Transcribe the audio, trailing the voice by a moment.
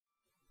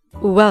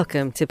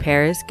Welcome to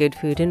Paris Good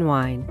Food and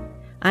Wine.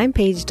 I'm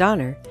Paige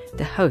Donner,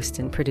 the host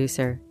and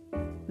producer.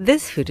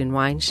 This food and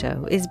wine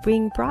show is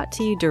being brought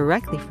to you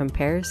directly from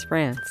Paris,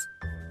 France.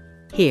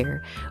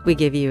 Here, we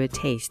give you a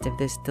taste of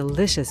this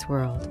delicious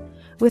world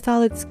with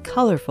all its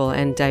colorful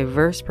and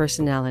diverse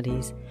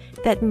personalities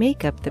that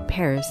make up the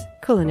Paris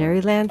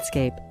culinary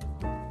landscape.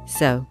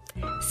 So,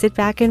 sit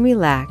back and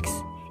relax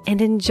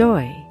and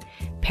enjoy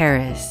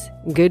Paris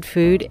Good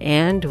Food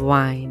and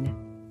Wine.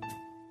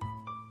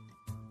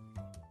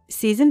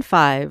 Season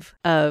 5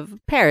 of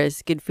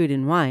Paris Good Food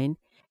and Wine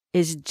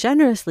is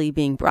generously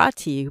being brought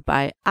to you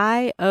by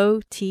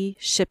IoT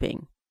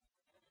Shipping.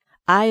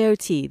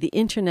 IoT, the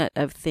Internet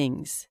of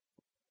Things.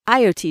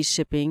 IoT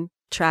Shipping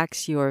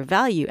tracks your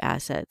value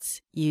assets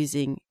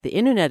using the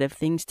Internet of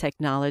Things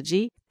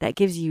technology that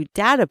gives you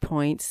data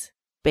points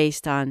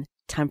based on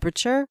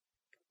temperature,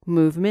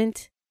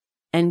 movement,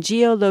 and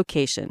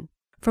geolocation.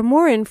 For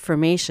more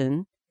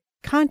information,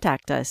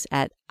 contact us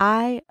at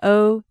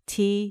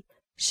iotshipping.xyz.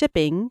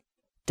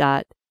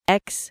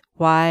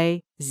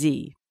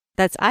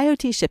 That's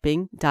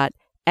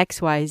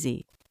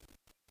iotshipping.xyz.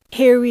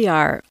 Here we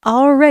are,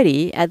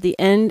 already at the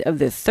end of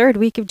the third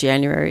week of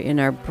January in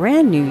our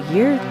brand new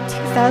year,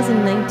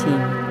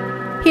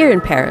 2019. Here in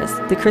Paris,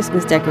 the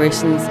Christmas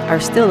decorations are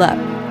still up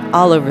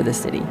all over the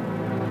city.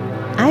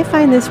 I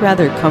find this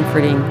rather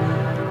comforting,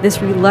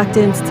 this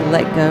reluctance to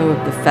let go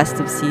of the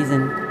festive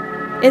season.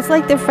 It's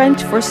like the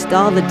French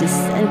forestall the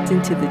descent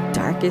into the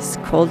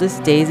darkest,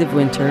 coldest days of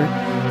winter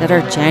that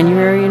are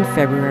January and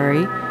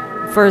February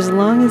for as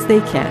long as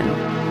they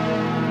can.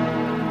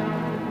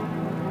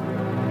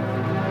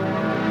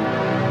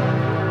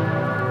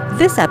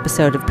 This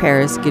episode of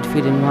Paris Good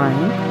Food and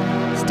Wine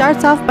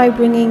starts off by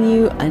bringing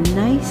you a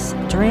nice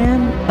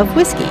dram of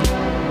whiskey.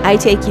 I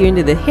take you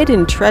into the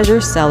hidden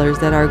treasure cellars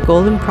that are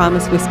Golden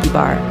Promise Whiskey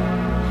Bar.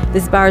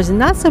 This bar is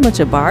not so much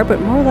a bar, but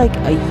more like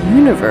a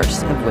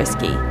universe of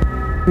whiskey,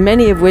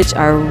 many of which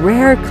are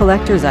rare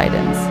collector's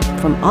items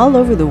from all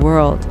over the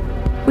world.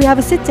 We have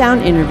a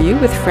sit-down interview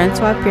with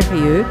Francois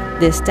Périeux,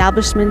 the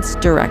establishment's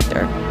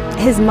director.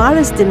 His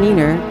modest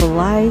demeanor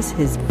belies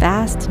his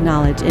vast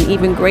knowledge and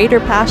even greater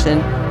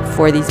passion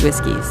for these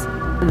whiskeys.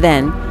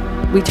 Then,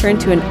 we turn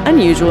to an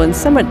unusual and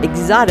somewhat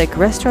exotic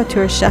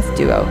restaurateur-chef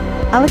duo,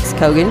 Alex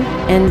Kogan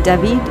and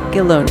David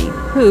Gelloni,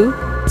 who,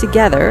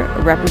 together,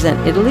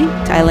 represent Italy,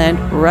 Thailand,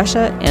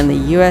 Russia, and the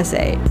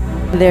USA.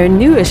 Their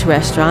newish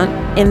restaurant,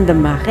 In the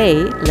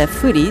Marais, Les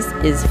Foodies,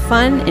 is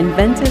fun,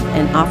 inventive,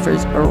 and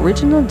offers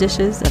original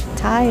dishes of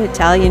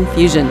Thai-Italian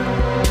fusion.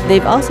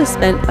 They've also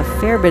spent a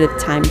fair bit of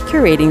time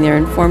curating their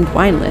informed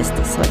wine list,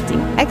 selecting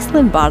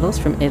excellent bottles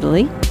from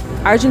Italy,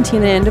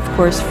 Argentina, and of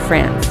course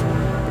France,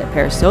 that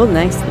pair so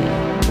nicely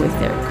with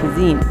their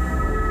cuisine.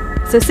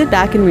 So sit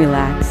back and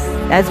relax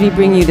as we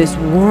bring you this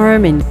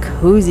warm and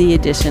cozy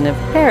edition of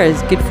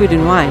Paris Good Food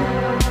and Wine.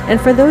 And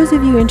for those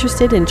of you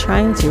interested in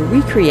trying to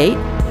recreate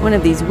one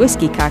of these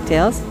whiskey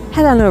cocktails,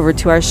 head on over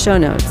to our show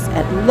notes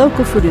at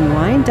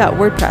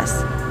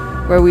localfoodandwine.wordpress,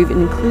 where we've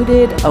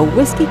included a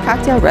whiskey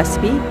cocktail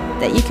recipe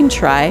that you can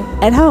try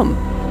at home.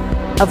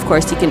 Of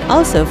course, you can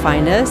also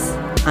find us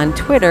on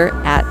Twitter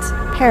at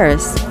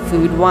Paris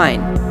Food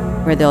Wine,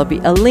 where there'll be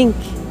a link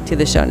to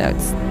the show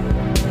notes.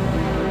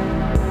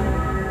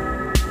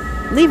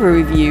 Leave a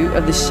review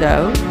of the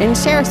show and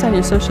share us on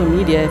your social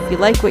media if you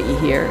like what you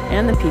hear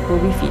and the people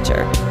we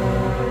feature.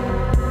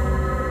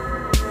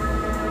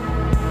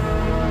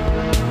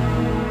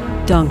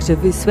 Donc, je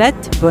vous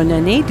souhaite bonne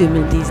année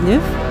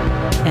 2019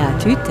 et à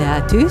toutes et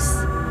à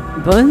tous,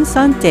 bonne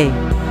santé!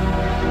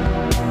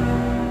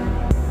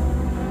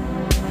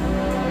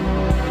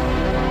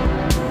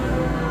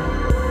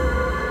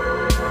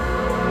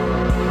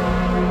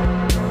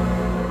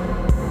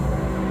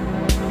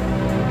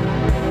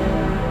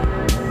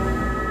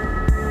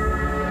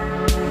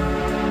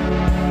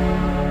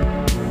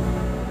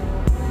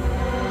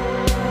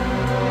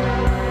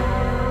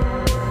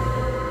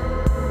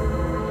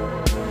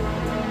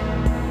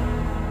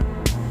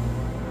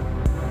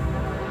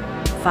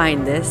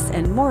 Find this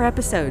and more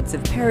episodes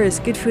of Paris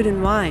Good Food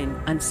and Wine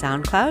on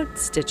SoundCloud,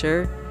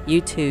 Stitcher,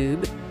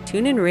 YouTube,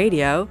 TuneIn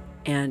Radio,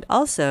 and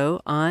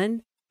also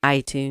on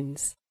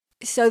iTunes.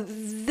 So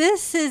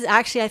this is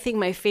actually, I think,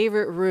 my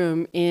favorite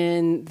room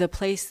in the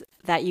place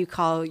that you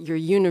call your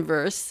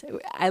universe.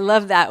 I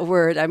love that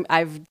word.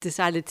 I've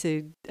decided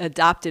to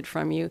adopt it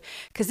from you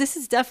because this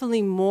is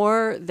definitely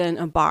more than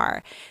a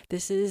bar.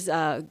 This is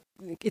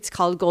it's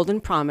called Golden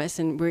Promise,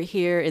 and we're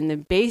here in the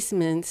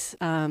basements,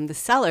 the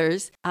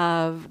cellars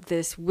of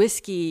this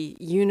whiskey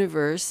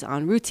universe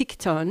on Rue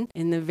Tiquetonne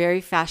in the very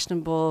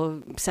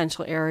fashionable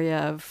central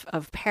area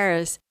of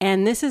Paris.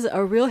 And this is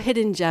a real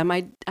hidden gem.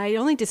 I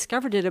only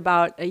discovered it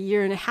about a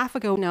year and a half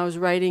ago when I was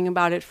writing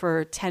about it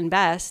for 10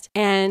 Best.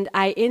 And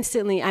I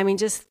instantly,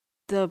 just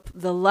the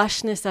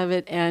lushness of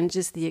it and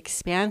just the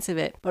expanse of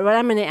it. But what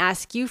I'm going to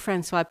ask you,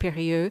 Francois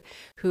Périeux,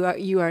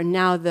 you are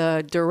now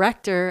the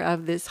director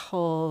of this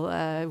whole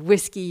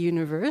whiskey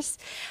universe,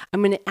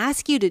 I'm going to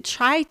ask you to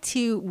try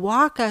to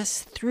walk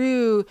us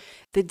through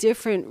the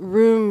different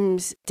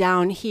rooms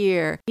down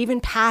here, even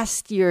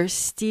past your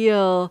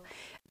steel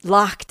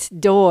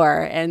locked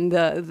door and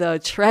the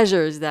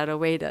treasures that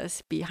await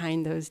us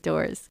behind those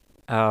doors.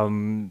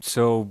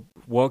 So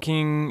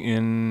walking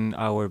in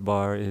our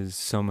bar is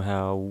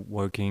somehow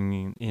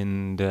working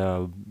in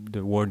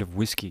the world of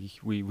whiskey.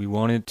 We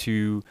wanted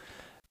to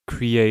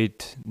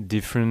create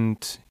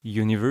different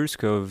universe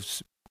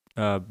because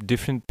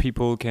different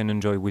people can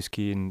enjoy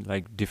whiskey in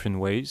like different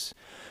ways.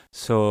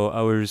 So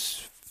our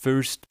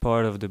first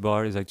part of the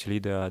bar is actually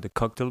the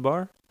cocktail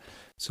bar.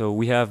 So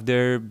we have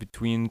there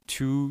between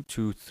 200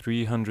 to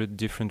 300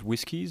 different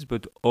whiskeys,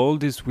 but all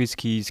these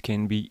whiskeys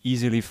can be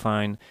easily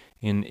found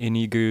in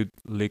any good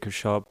liquor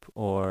shop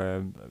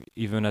or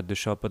even at the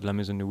shop at La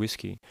Maison de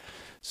Whiskey.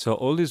 So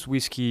all these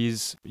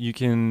whiskeys, you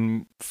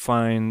can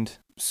find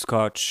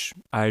Scotch,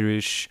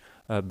 Irish,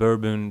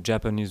 bourbon,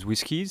 Japanese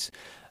whiskeys,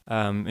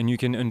 and you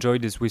can enjoy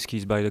these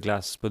whiskeys by the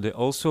glass. But they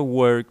also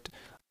worked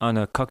on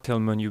a cocktail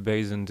menu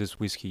based on these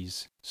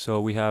whiskeys.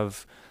 So we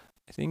have,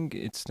 I think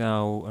it's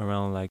now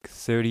around like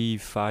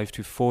 35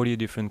 to 40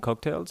 different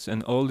cocktails,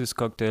 and all these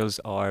cocktails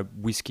are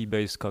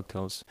whiskey-based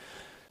cocktails.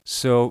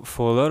 So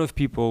for a lot of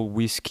people,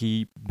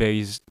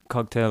 whiskey-based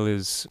cocktail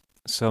is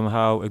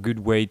somehow a good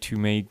way to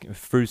make a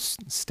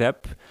first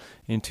step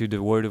into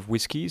the world of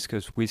whiskeys,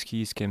 because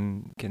whiskeys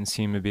can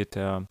seem a bit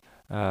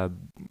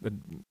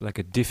like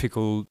a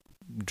difficult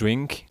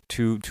drink,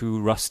 too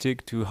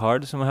rustic, too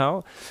hard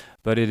somehow.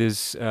 But it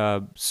is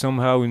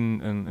somehow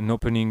an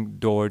opening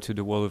door to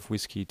the world of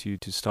whiskey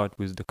to start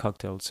with the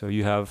cocktail. So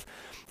you have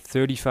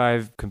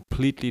 35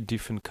 completely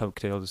different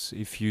cocktails.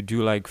 If you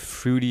do like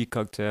fruity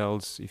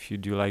cocktails, if you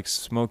do like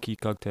smoky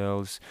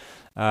cocktails,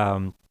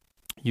 they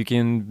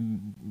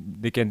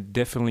can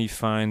definitely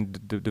find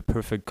the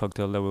perfect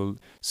cocktail that will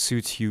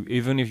suit you,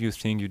 even if you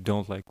think you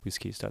don't like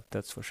whiskeys.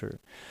 That's for sure.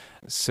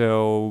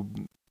 So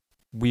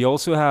we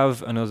also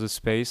have another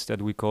space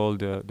that we call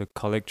the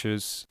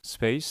collector's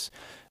space.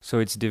 So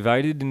it's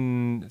divided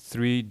in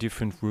 3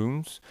 different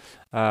rooms.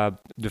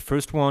 The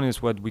first one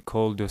is what we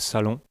call the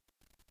salon.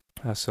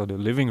 So the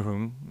living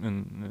room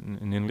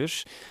in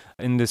English.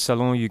 In the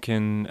salon, you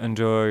can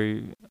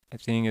enjoy, I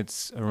think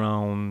it's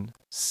around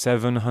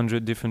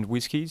 700 different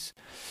whiskeys.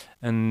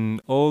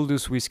 And all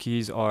those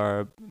whiskeys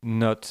are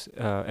not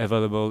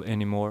available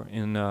anymore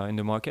in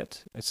the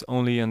market. It's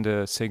only in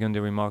the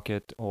secondary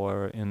market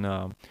or in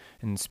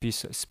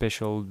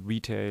special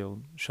retail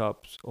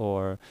shops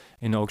or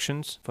in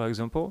auctions, for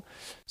example.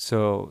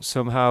 So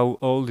somehow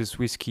all these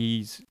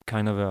whiskeys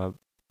kind of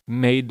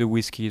made the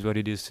whiskeys what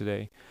it is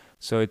today.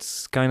 So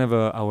it's kind of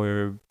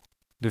the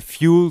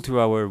fuel to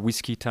our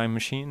whiskey time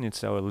machine.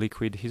 It's our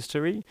liquid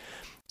history.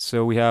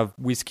 So we have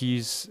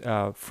whiskeys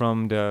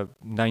from the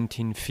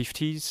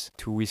 1950s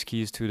to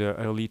whiskeys to the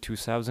early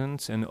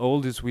 2000s, and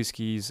all these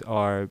whiskeys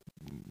are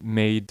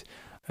made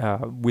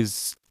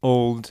with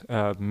old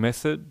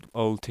method,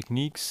 old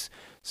techniques.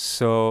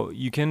 So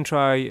you can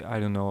try, I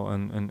don't know,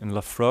 an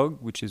Laphroaig,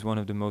 which is one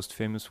of the most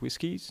famous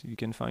whiskeys you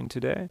can find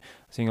today.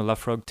 I think a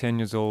Laphroaig 10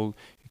 years old,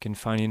 you can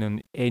find it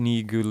in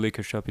any good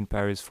liquor shop in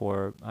Paris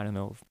for, I don't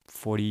know,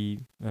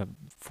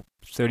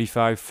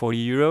 35,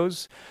 40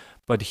 euros.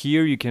 But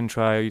here you can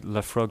try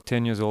Laphroaig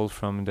 10 years old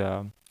from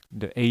the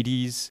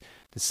 80s,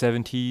 the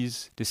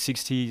 70s, the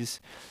 60s.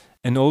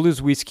 And all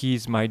those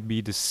whiskeys might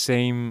be the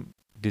same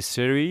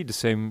distillery, the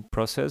same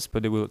process,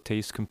 but they will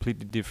taste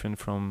completely different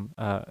from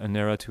an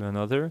era to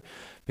another,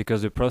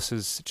 because the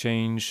process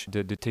change,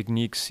 the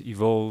techniques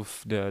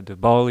evolve, the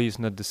barley is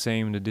not the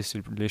same, the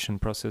distillation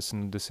process is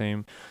not the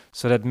same.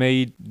 So that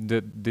made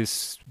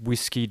this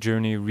whiskey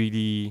journey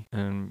really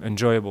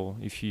enjoyable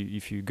if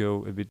you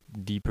go a bit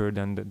deeper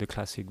than the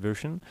classic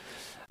version.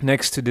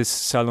 Next to this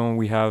salon,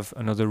 we have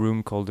another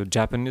room called the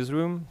Japanese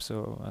room.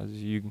 So as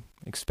you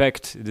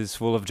expect, it is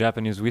full of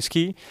Japanese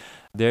whiskey.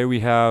 There we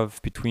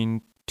have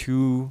between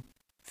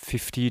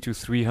 250 to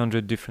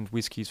 300 different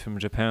whiskeys from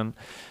Japan.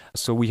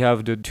 So we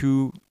have the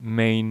 2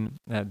 main,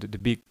 the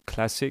big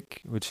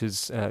classic, which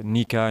is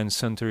Nikka and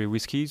Suntory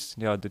whiskeys.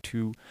 They are the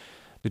two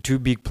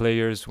big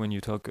players when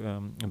you talk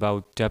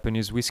about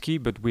Japanese whiskey.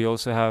 But we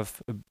also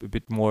have a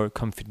bit more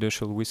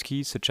confidential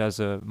whiskeys, such as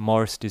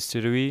Mars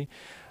Distillery,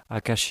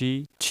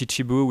 Akashi,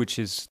 Chichibu, which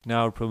is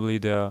now probably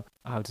the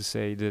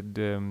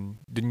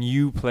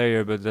new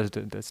player, but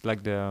that's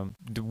like the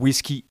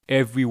whiskey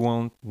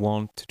everyone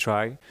want to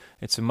try.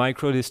 It's a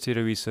micro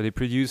distillery, so they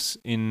produce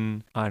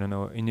in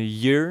a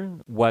year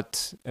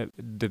what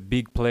the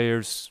big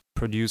players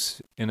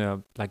produce in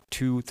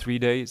 2-3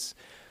 days.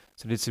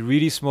 So it's a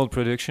really small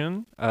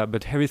production,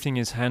 but everything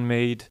is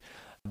handmade.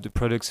 The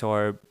products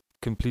are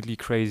completely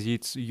crazy.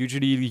 It's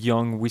usually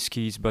young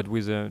whiskeys, but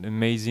with an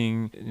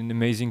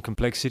amazing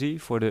complexity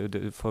for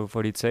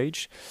its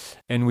age.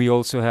 And we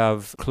also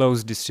have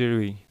closed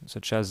distillery,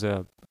 such as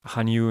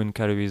Hanyu and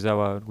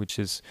Karuizawa, which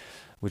is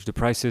which the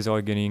prices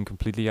are getting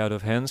completely out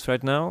of hands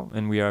right now,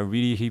 and we are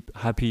really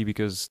happy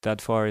because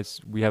that far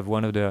we have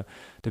one of the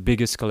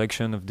biggest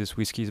collection of these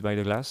whiskeys by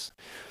the glass.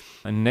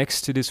 And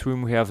next to this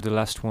room, we have the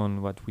last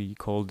one, what we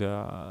call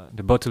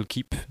the Bottle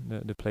Keep,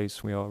 the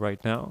place we are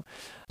right now.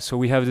 So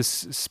we have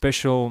this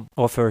special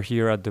offer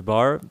here at the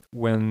bar.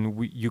 When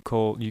you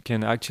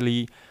can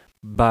actually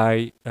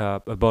buy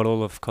a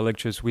bottle of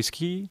collector's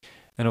whiskey,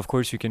 and of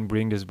course you can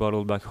bring this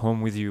bottle back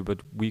home with you,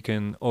 but we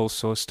can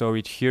also store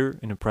it here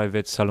in a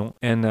private salon,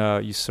 and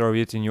you store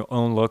it in your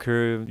own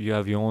locker. You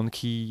have your own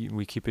key,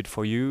 we keep it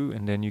for you,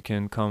 and then you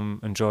can come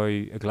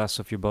enjoy a glass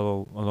of your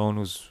bottle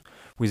alone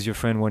with your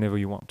friend whenever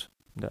you want.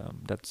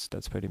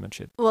 That's pretty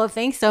much it. Well,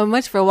 thanks so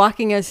much for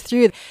walking us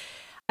through.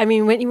 I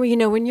mean,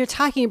 when you're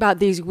talking about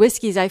these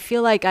whiskeys, I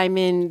feel like I'm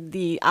in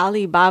the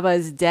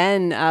Alibaba's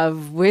den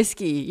of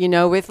whiskey,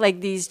 with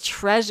like these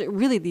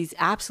these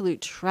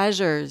absolute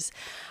treasures.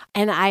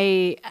 And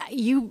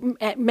you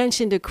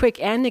mentioned a quick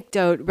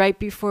anecdote right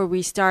before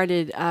we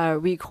started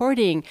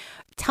recording.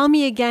 Tell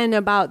me again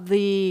about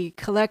the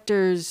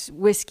collector's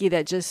whiskey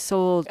that just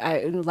sold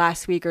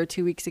last week or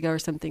 2 weeks ago or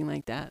something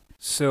like that.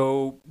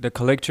 So the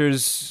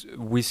collector's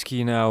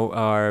whiskey now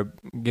are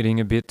getting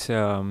a bit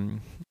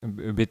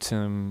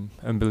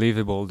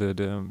unbelievable.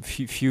 The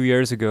few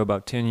years ago,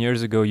 about 10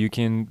 years ago, you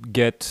can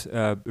get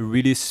a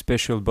really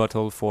special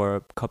bottle for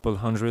a couple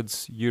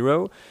hundreds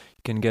euro. You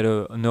can get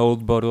an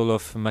old bottle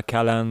of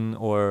Macallan,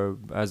 or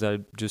as I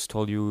just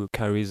told you,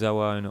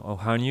 Karizawa and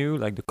Ohanyu,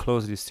 like the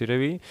closed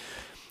distillery.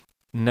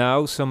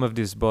 Now some of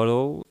this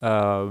bottle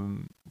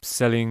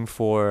selling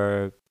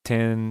for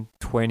 10,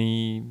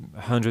 20,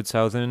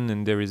 100,000,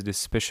 and there is this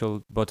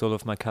special bottle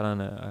of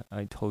Macallan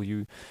I told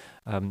you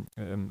a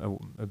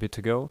bit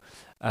ago.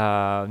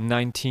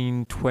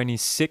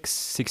 1926,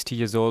 60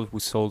 years old, who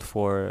sold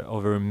for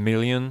over £1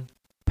 million.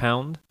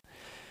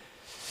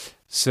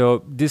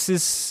 So this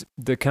is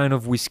the kind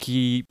of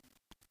whiskey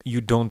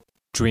you don't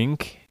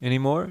drink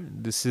anymore.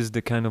 This is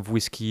the kind of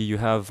whiskey you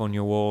have on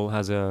your wall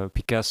as a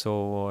Picasso,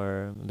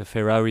 or the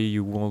Ferrari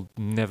you will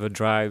never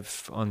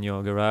drive on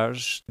your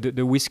garage.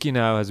 The whiskey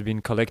now has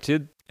been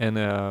collected and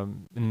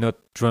not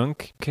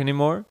drunk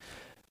anymore.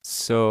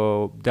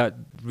 So that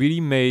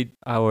really made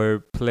our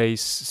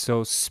place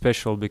so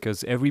special,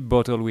 because every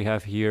bottle we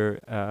have here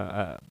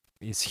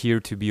is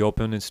here to be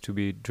open, is to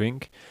be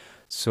drink.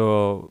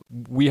 So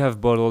we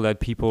have bottle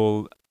that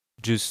people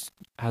just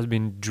has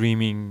been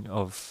dreaming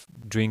of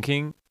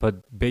drinking,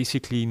 but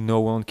basically no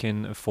one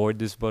can afford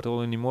this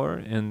bottle anymore,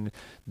 and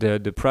the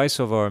price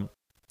of a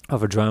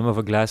dram, of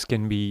a glass,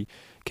 can be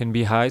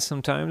high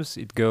sometimes.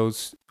 It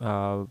goes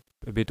a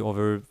bit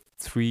over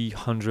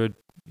 300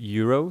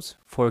 euros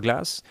for a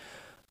glass,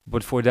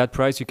 but for that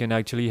price you can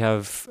actually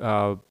have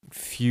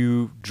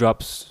few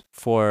drops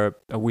for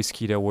a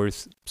whiskey that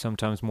worth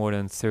sometimes more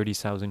than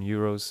 30,000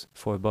 euros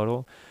for a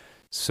bottle.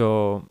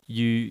 So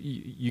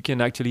you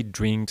can actually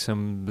drink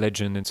some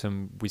legend and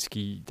some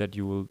whiskey that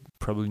you will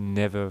probably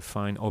never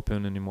find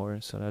open anymore.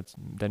 So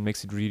that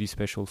makes it really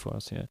special for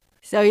us, yeah.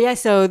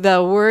 So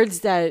the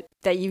words that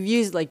you've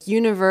used, like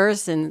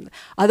universe and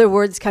other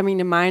words coming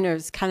to mind, are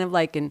kind of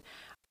like an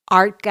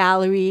art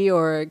gallery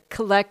or a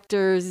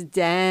collector's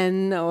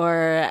den,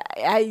 or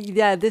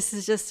this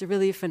is just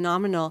really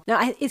phenomenal.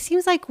 Now, it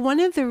seems like one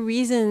of the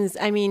reasons,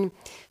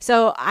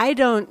 so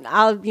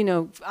I'll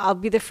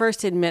be the first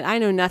to admit I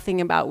know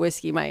nothing about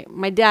whiskey.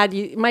 My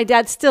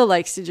dad still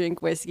likes to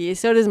drink whiskey.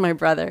 So does my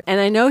brother.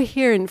 And I know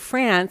here in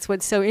France,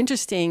 what's so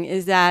interesting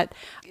is that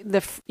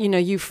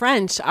you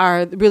French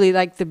are really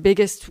like the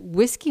biggest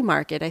whiskey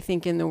market, I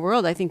think, in the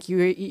world. I think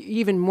you're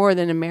even more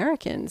than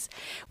Americans,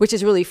 which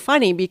is really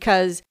funny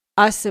because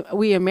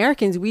we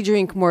Americans, we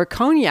drink more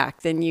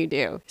cognac than you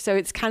do. So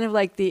it's kind of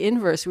like the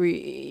inverse.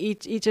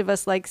 Each of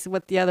us likes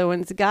what the other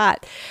one's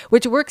got,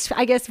 which works,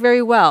 I guess,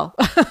 very well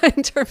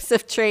in terms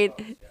of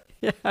trade.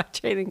 Yeah,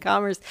 trade and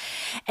commerce.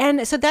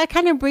 And so that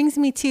kind of brings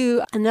me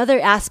to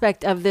another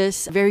aspect of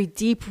this very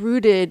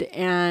deep-rooted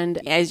and,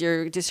 as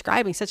you're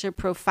describing, such a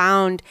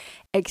profound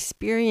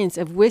experience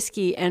of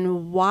whiskey,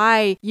 and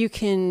why you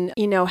can,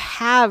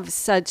 have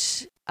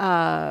such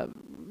a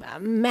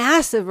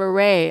massive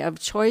array of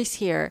choice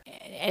here,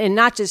 and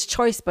not just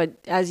choice, but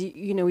as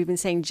we've been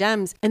saying,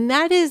 gems. And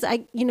that is,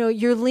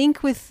 your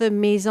link with the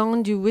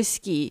Maison du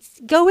Whiskey.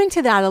 Go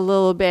into that a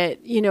little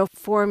bit,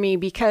 for me,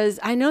 because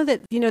I know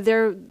that,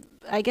 they're,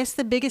 I guess,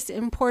 the biggest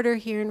importer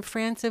here in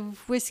France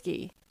of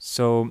whiskey.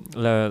 So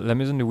La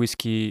Maison du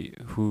Whiskey,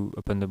 who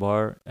opened the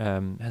bar,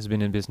 has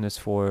been in business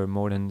for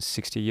more than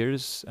 60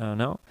 years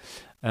now,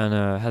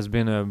 and has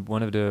been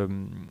one of the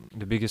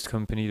biggest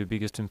company, the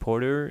biggest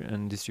importer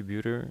and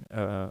distributor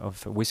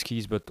of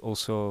whiskeys, but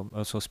also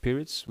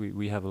spirits.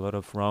 We have a lot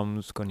of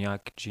rums,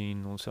 cognac,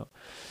 gin also,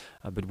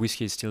 but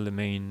whiskey is still the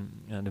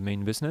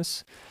main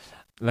business.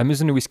 La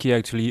Maison du Whiskey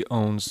actually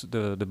owns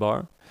the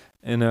bar,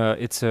 and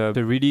it's a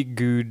really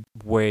good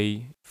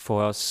way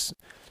for us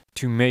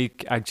to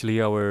make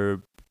actually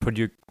our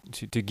product,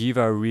 to give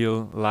our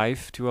real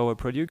life to our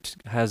product.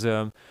 Has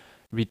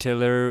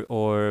retailer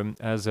or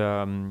as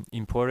a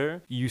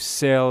importer, you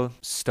sell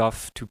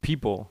stuff to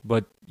people,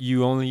 but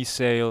you only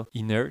sell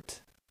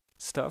inert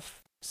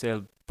stuff,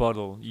 sell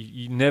bottle.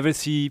 You never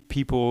see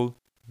people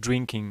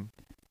drinking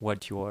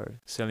what you are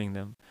selling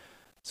them.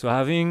 So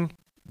having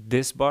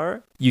this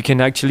bar, you can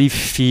actually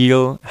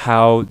feel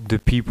how the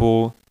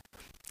people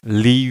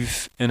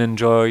live and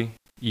enjoy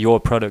your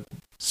product.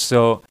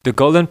 So the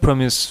Golden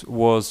Promise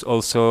was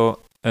also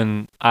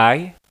an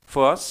eye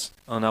for us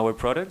on our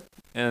product,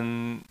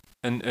 and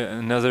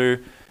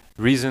another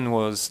reason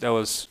was that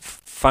was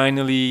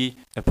finally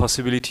a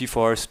possibility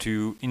for us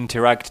to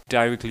interact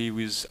directly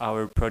with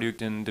our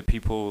product and the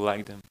people who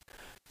like them.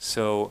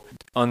 So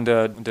on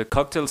the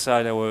cocktail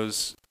side, I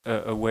was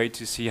a way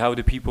to see how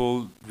the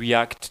people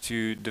react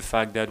to the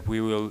fact that we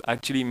will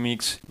actually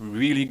mix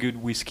really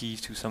good whiskey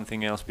to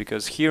something else,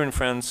 because here in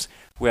France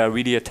we are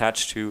really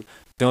attached to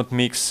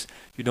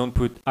you don't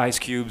put ice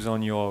cubes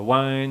on your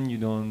wine, you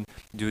don't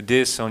do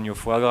this on your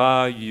foie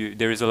gras.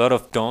 There is a lot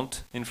of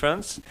don't in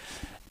France,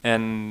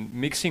 and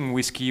mixing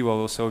whiskey was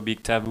also a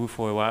big taboo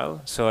for a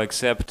while. So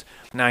except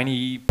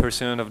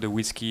 90% of the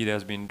whiskey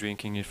that's been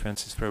drinking in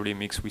France is probably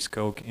mixed with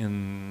Coke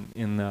in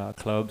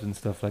clubs and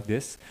stuff like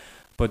this.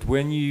 But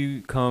when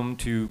you come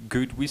to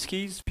good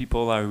whiskeys,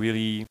 people are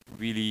really,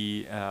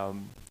 really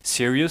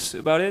serious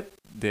about it.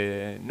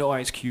 No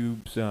ice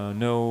cubes,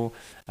 don't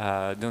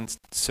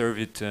serve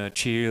it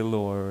chill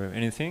or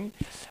anything.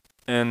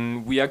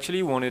 And we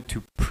actually wanted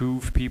to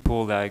prove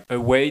people like a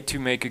way to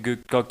make a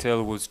good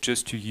cocktail was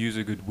just to use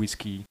a good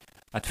whiskey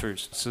at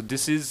first. So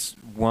this is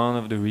one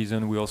of the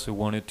reasons we also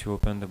wanted to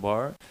open the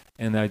bar.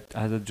 And as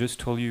I just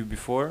told you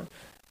before,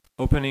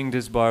 opening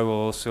this bar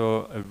was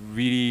also a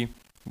really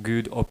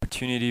good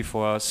opportunity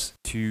for us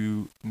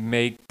to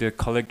make the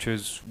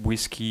collector's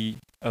whiskey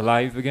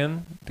alive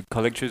again. The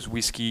collector's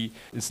whiskey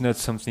is not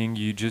something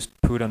you just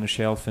put on a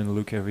shelf and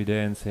look every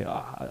day and say,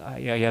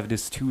 I have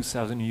this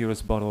 2,000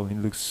 euros bottle. It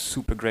looks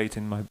super great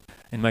in my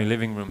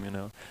living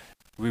room.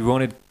 We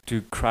wanted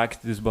to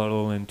crack this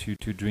bottle and to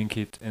drink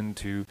it and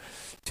to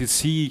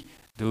see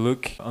the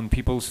look on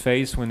people's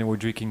face when they were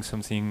drinking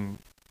something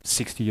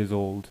 60 years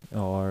old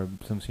or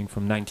something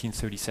from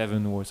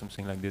 1937 or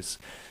something like this.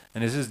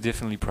 And this is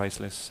definitely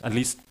priceless, at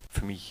least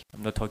for me.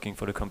 I'm not talking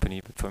for the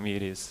company, but for me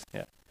it is.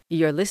 Yeah.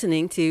 You're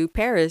listening to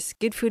Paris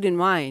Good Food and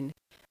Wine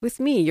with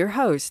me, your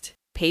host,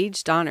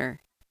 Paige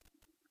Donner.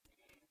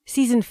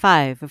 Season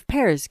 5 of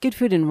Paris Good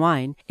Food and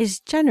Wine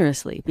is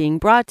generously being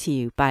brought to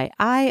you by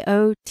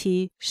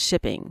IoT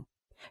Shipping.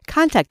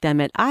 Contact them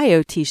at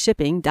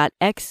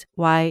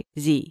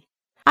iotshipping.xyz.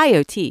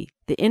 IoT,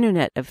 the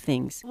Internet of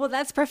Things. Well,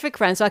 that's perfect,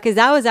 Francois, because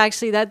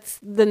that's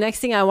the next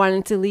thing I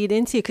wanted to lead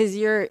into, because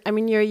you're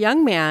a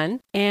young man,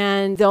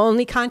 and the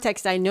only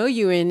context I know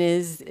you in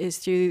is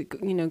through,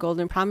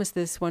 Golden Promise,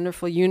 this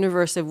wonderful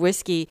universe of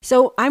whiskey.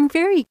 So I'm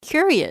very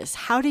curious,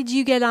 how did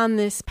you get on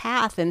this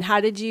path, and how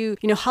did you,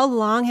 how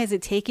long has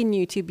it taken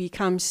you to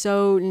become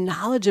so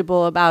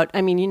knowledgeable about,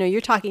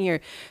 you're talking here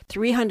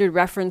 300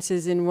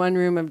 references in one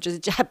room of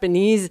just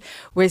Japanese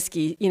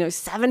whiskey,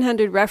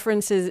 700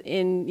 references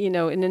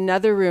in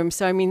another room.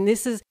 So,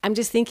 I'm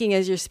just thinking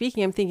as you're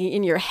speaking, I'm thinking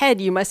in your head,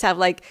 you must have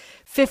like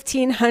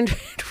 1,500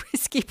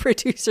 whiskey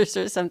producers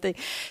or something.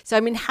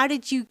 So, how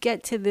did you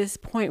get to this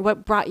point?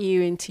 What brought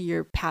you into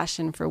your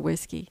passion for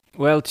whiskey?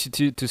 Well,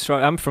 to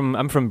start, I'm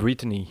from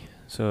Brittany.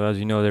 So as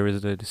you know,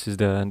 this is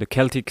the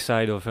Celtic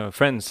side of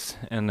France,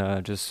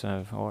 and just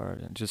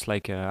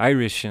like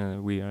Irish,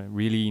 we are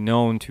really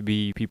known to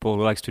be people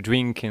who likes to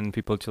drink and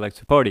people who like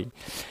to party.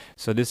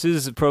 So this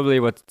is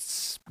probably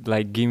what's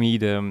like give me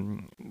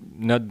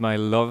not my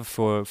love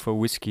for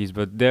whiskeys,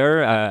 but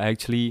there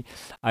actually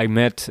I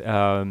met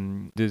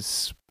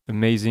this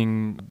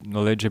amazing,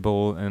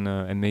 knowledgeable, and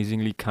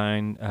amazingly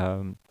kind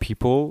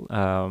people.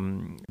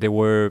 They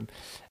were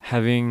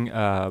having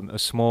a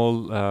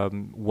small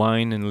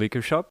wine and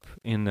liquor shop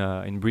in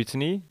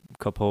Brittany, a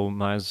couple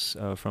miles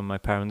from my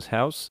parents'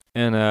 house.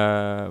 And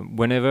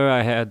whenever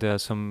I had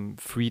some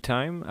free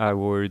time, I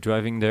were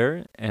driving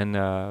there.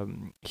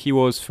 And he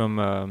was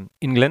from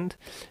England,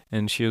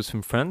 and she was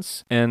from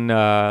France. And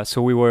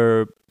so we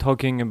were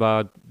talking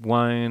about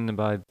wine,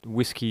 about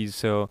whiskeys.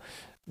 So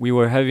we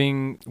were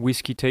having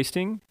whiskey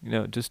tasting,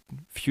 just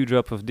few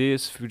drop of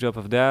this, few drop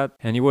of that.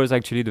 And he was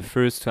actually the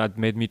first that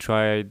made me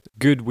try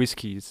good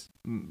whiskeys.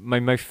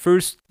 My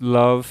first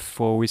love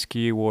for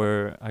whiskey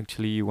were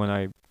actually when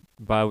I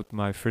bought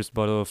my first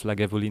bottle of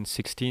Lagavulin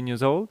 16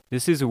 years old.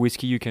 This is a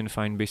whiskey you can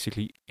find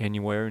basically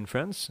anywhere in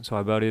France. So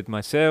I bought it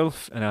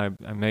myself, and I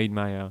made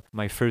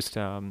my first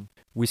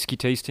whiskey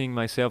tasting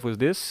myself with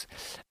this.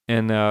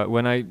 And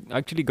when I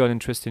actually got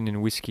interested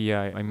in whiskey,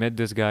 I met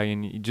this guy,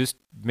 and he just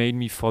made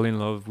me fall in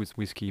love with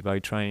whiskey by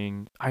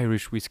trying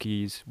Irish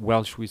whiskeys,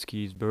 Welsh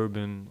whiskeys,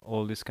 bourbon,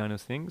 all these kind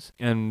of things.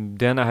 And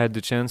then I had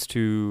the chance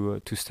to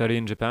study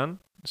in Japan.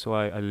 So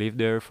I lived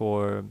there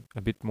for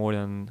a bit more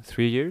than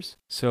 3 years.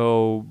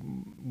 So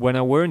when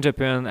I were in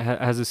Japan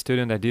as a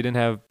student, I didn't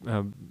have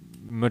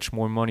much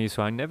more money,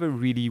 so I never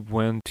really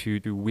went to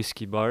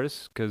whiskey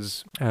bars,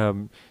 because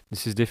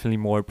this is definitely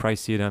more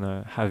pricey than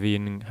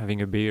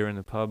having a beer in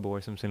a pub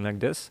or something like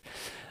this.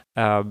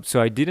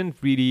 So I didn't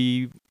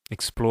really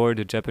explore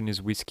the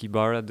Japanese whiskey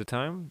bar at the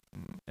time,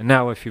 and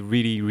now I feel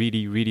really,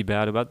 really, really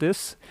bad about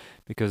this,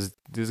 because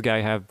this guy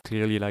have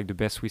clearly like the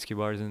best whiskey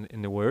bars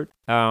in the world.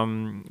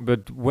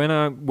 But when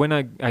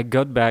I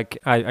got back,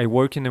 I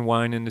work in the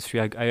wine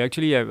industry.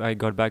 I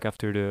got back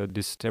after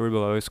this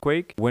terrible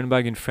earthquake. Went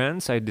back in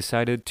France. I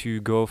decided to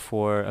go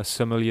for a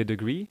sommelier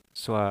degree.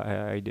 So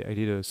I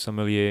did a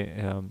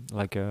sommelier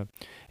like a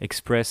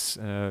express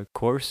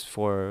course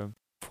for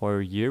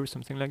a year or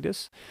something like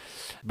this,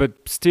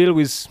 but still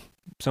with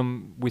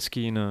some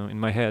whiskey in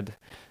my head.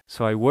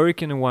 So I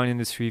work in the wine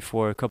industry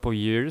for a couple of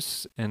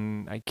years,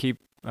 and I keep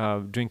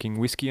drinking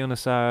whiskey on the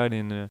side,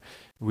 and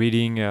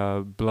reading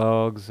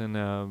blogs,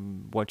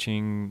 and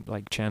watching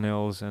like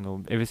channels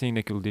and everything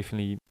that could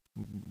definitely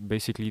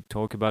basically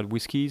talk about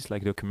whiskeys,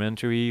 like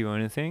documentary or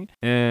anything.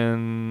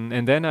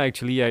 And then I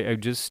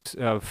just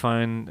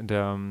find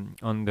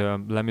on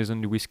the La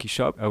Maison du Whisky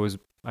shop, I was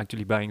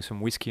actually buying some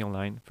whiskey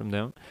online from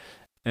them,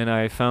 and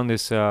I found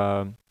this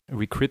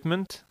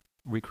recruitment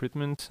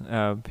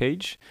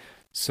page.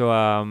 So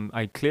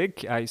I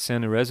click, I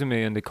send a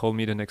resume, and they called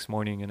me the next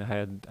morning, and I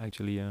had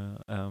actually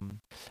a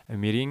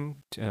meeting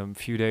a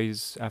few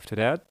days after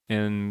that,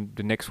 and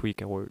the next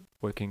week I was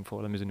working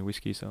for La Maison du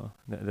Whisky. So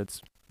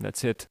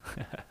that's it.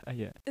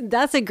 Yeah.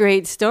 That's a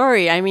great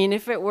story. I mean,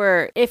 if it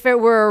were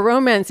a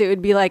romance, it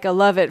would be like a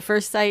love at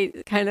first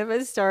sight kind of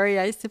a story,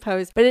 I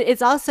suppose. But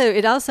it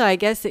also, I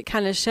guess it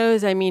kind of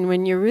shows, I mean,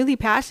 when you're really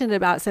passionate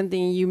about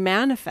something, you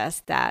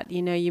manifest that,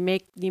 you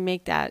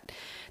make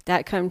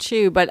that come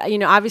true. But,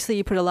 obviously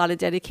you put a lot of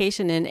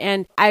dedication in,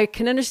 and I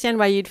can understand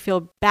why you'd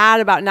feel bad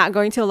about not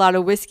going to a lot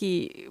of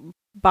whiskey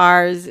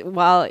bars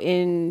while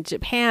in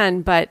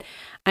Japan. But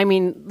I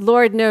mean,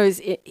 Lord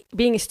knows,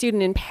 being a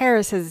student in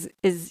Paris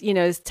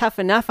is tough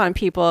enough on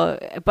people,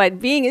 but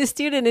being a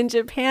student in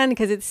Japan,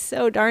 because it's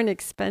so darn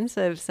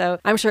expensive. So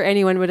I'm sure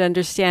anyone would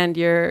understand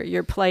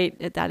your plight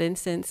at that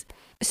instance.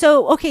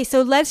 So, okay,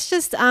 so let's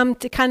just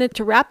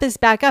to wrap this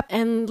back up.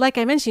 And like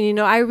I mentioned,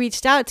 I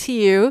reached out to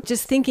you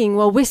just thinking,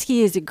 well,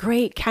 whiskey is a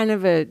great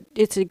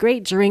it's a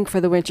great drink for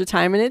the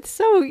wintertime. And it's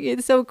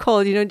so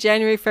cold.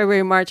 January,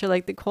 February, March are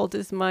like the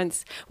coldest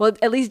months. Well,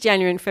 at least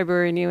January and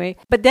February anyway.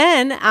 But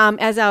then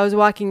as I was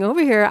walking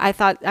over here,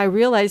 I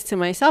realized to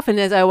myself, and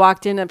as I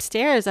walked in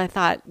upstairs, I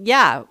thought,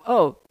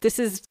 this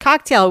is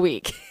cocktail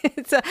week.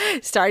 It's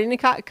starting a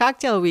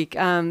cocktail week,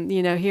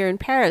 here in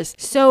Paris.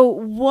 So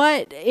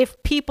what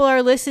if people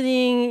are listening,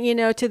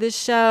 to this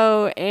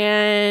show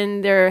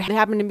and they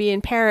happen to be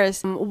in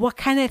Paris? What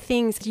kind of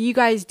things are you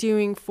guys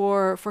doing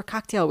for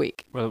cocktail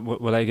week?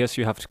 Well, I guess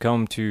you have to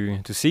come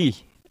to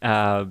see.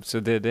 So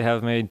they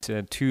have made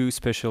 2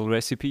 special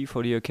recipes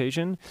for the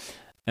occasion.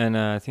 And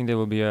I think there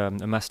will be a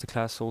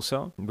masterclass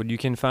also. But you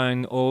can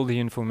find all the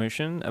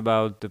information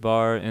about the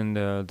bar and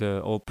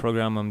the whole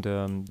program on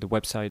the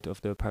website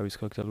of the Paris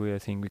Cocktail Week, I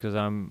think, because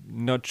I'm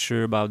not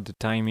sure about the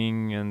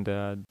timing and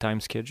the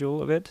time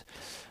schedule of it.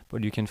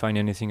 But you can find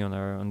anything on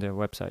their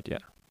website, yeah.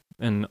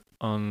 And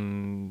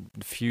on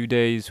a few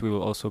days, we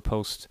will also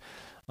post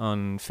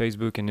on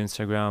Facebook and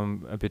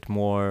Instagram a bit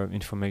more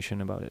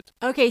information about it.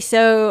 Okay,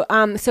 so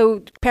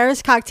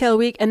Paris Cocktail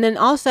Week, and then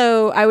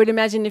also I would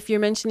imagine if you're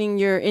mentioning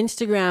your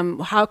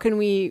Instagram, how can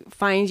we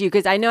find you?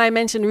 Because I know I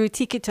mentioned Rue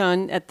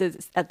Tiquetonne at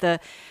the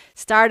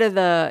start of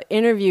the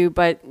interview,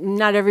 but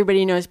not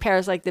everybody knows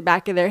Paris like the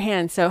back of their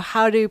hand. So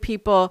how do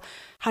people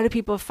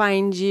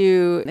find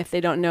you if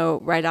they don't know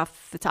right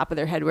off the top of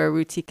their head where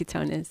Rue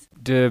Tiquetonne is?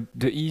 The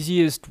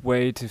easiest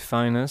way to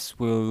find us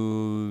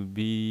will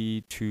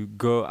be to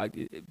go.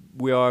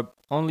 We are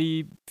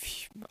only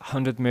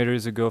 100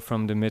 meters ago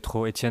from the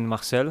Métro Étienne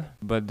Marcel,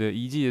 but the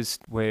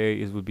easiest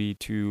way would be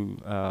to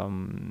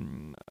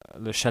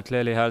the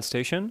Châtelet-Les Halles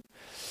station.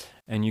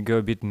 And you go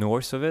a bit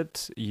north of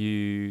it.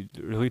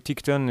 Rue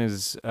Tiquetonne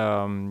is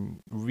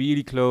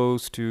really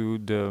close to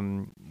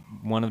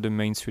one of the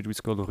main streets, which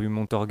is called Rue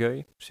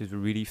Montorgueil, which is a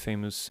really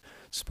famous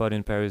spot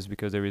in Paris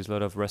because there is a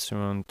lot of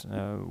restaurant,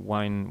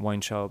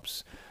 wine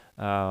shops.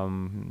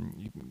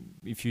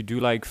 If you do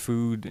like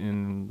food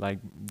and like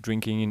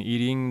drinking and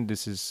eating,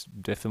 this is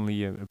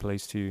definitely a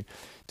place to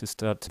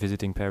start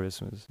visiting Paris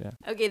with. Yeah.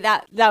 Okay,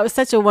 that was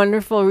such a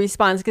wonderful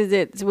response because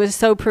it was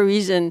so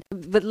Parisian.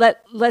 But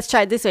let's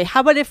try it this way. How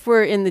about if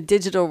we're in the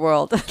digital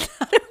world?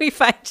 How do we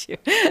find you?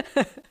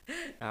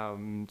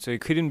 So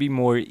it couldn't be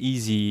more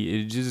easy.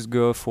 You just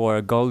go for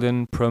a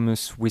Golden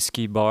Promise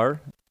Whiskey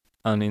Bar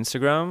on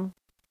Instagram.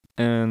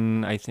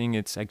 And I think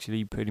it's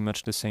actually pretty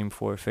much the same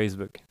for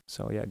Facebook.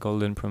 So yeah,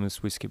 Golden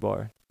Promise Whiskey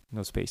Bar,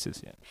 no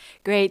spaces. Yeah.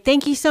 Great.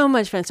 Thank you so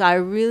much, Francois. I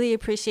really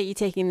appreciate you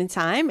taking the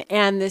time.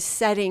 And this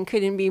setting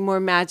couldn't be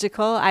more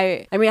magical.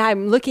 I mean,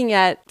 I'm looking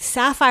at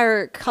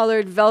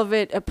sapphire-colored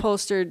velvet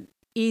upholstered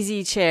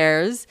easy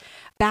chairs.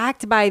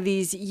 backed by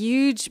these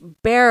huge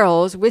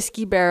barrels,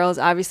 whiskey barrels,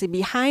 obviously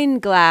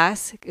behind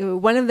glass.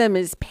 One of them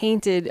is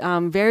painted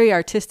very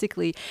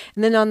artistically.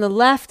 And then on the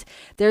left,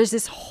 there's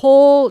this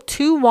whole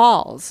 2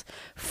 walls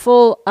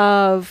full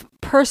of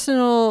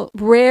personal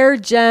rare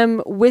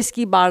gem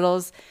whiskey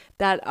bottles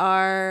that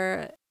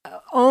are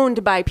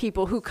owned by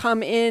people who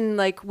come in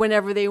like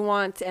whenever they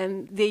want,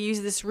 and they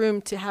use this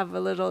room to have a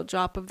little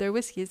drop of their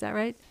whiskey. Is that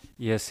right?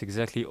 Yes,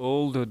 exactly.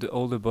 All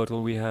the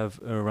bottle we have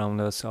around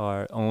us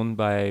are owned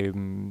by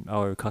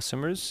our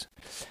customers,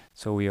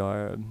 so we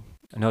are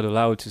not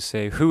allowed to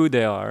say who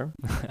they are.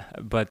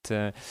 But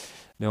the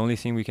only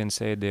thing we can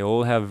say, they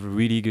all have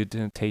really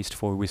good taste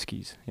for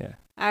whiskeys. Yeah.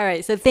 All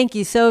right. So thank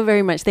you so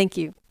very much. Thank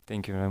you.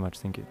 Thank you very much.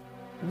 Thank you.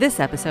 This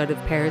episode of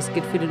Paris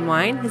Good Food and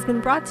Wine has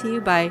been brought to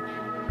you by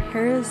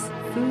Paris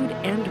Food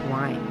and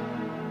Wine.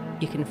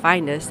 You can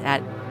find us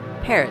at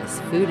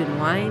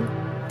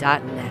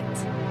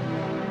parisfoodandwine.net.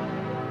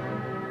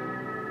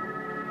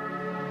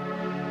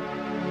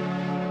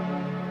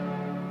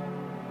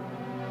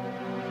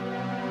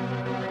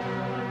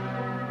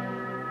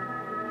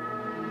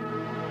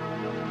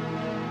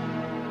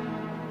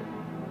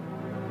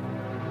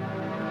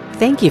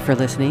 Thank you for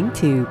listening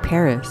to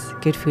Paris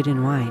Good Food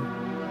and Wine.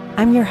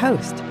 I'm your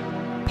host,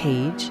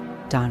 Paige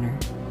Donner.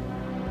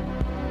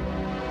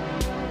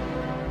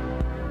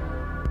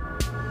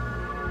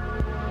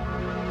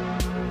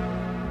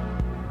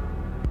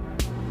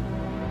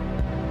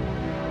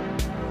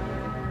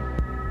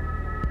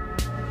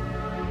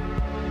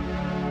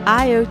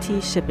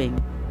 IoT shipping.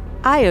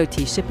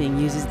 IoT shipping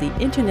uses the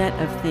Internet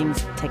of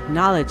Things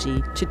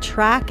technology to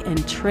track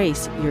and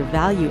trace your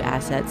value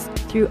assets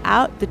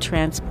throughout the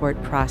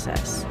transport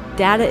process.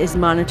 Data is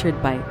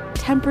monitored by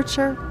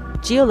temperature,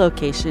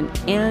 geolocation,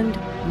 and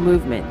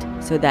movement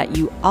so that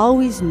you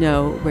always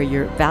know where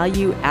your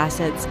value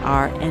assets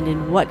are and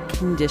in what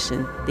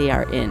condition they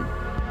are in.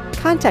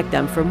 Contact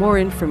them for more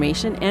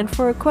information and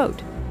for a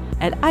quote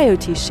at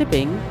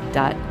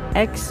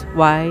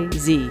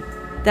iotshipping.xyz.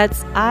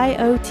 That's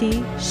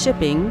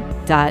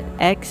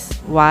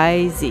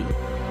iotshipping.xyz.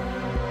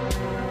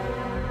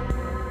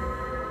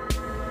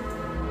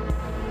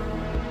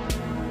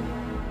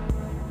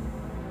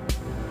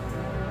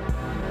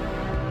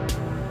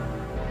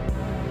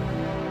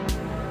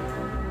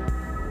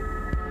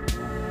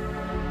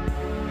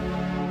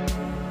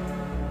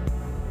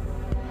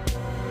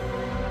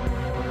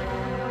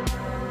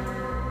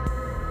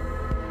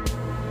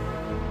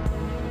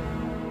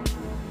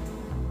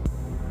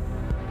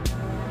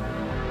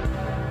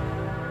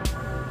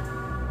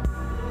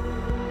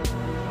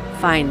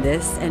 Find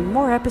this and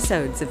more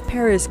episodes of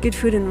Paris Good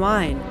Food and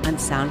Wine on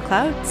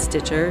SoundCloud,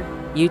 Stitcher,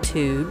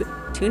 YouTube,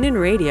 TuneIn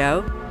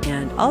Radio,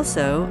 and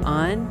also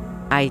on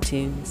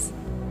iTunes.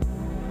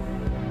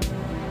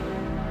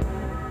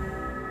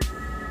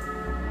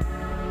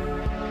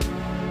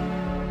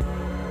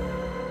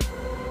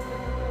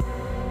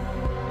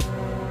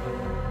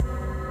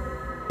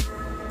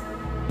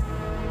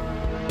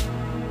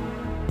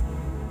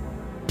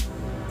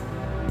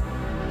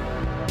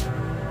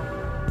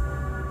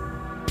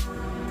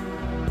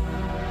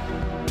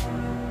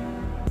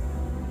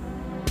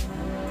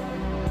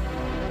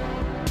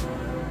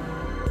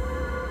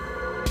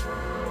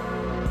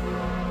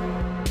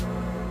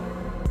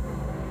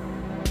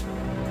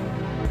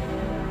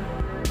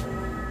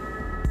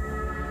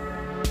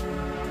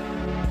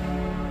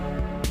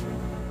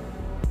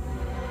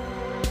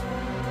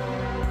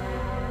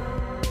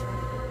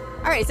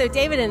 All right, so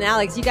David and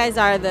Alex, you guys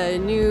are the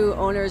new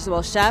owners,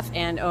 well, chef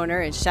and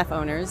chef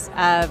owners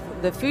of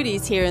the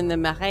Foodies here in the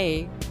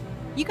Marais.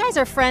 You guys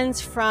are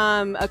friends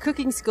from a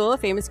cooking school, a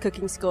famous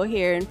cooking school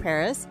here in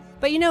Paris.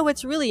 But you know,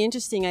 what's really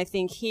interesting, I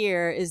think,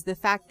 here is the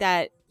fact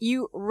that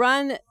you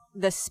run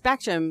the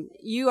spectrum.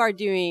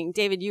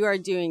 David, you are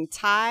doing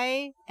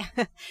Thai,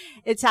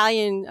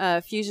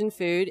 Italian fusion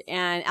food,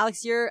 and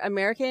Alex, you're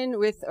American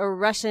with a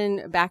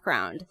Russian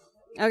background.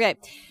 Okay.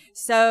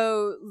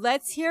 So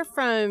let's hear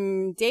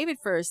from David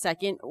for a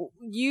second.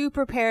 You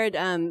prepared,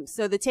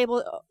 so the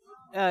table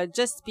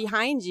just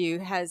behind you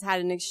has had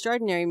an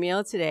extraordinary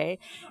meal today.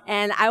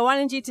 And I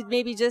wanted you to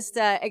maybe just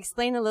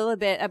explain a little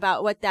bit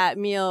about what that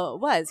meal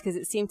was, because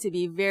it seemed to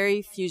be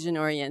very fusion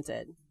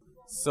oriented.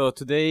 So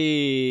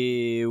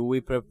today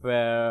we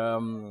prepare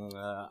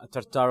a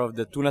tartare of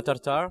the tuna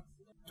tartare.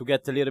 To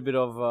get a little bit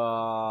of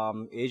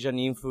Asian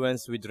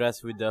influence, we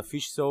dress with the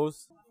fish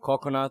sauce,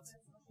 coconut,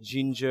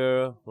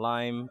 ginger,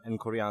 lime, and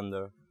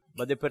coriander.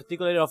 But the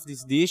particularity of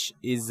this dish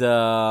is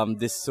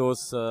the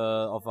sauce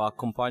of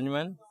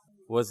accompaniment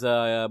was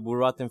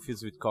burrata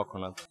infused with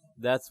coconut.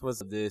 That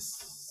was the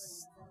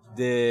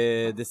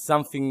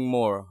something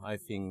more, I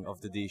think,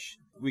 of the dish.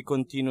 We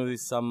continue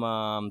with some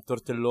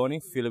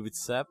tortelloni filled with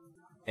sap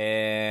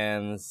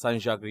and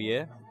Saint-Jacques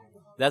Gruyère.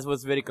 That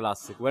was very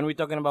classic. When we're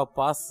talking about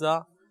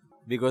pasta,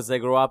 because I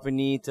grew up in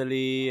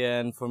Italy,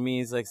 and for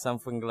me it's like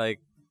something like,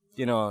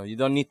 you know, you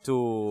don't need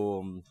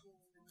to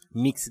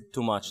mix it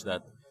too much.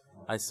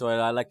 So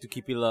I like to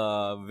keep it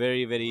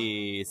very,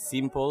 very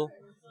simple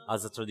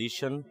as a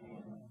tradition,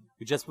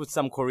 We just put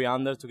some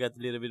coriander to get a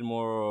little bit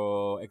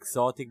more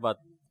exotic, but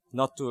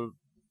not to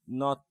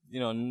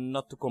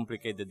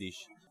complicate the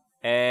dish.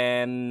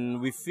 And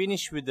we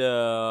finish with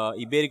the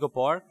Iberico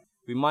pork.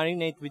 We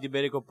marinate with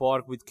Iberico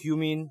pork with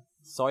cumin,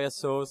 soya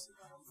sauce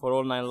for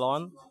all night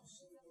long,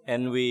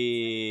 and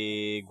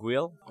we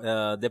grill.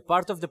 The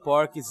part of the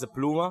pork is the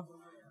pluma.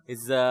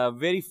 It's a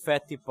very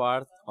fatty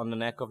part on the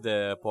neck of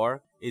the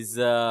pork. It's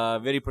a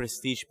very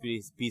prestige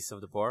piece of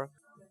the pork.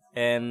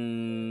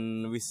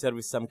 And we serve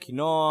with some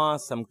quinoa,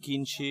 some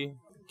kimchi,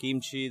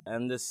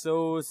 and the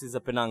sauce is a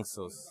Penang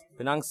sauce.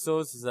 Penang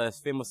sauce is a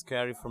famous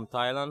curry from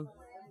Thailand,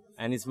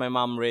 and it's my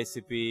mom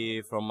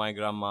recipe from my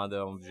grandmother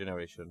of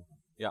generation.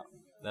 Yeah,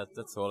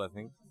 that's all I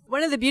think.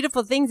 One of the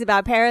beautiful things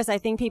about Paris, I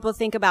think people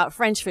think about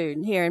French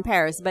food here in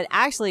Paris, but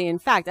actually, in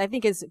fact, I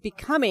think it's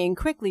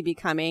quickly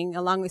becoming,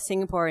 along with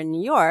Singapore and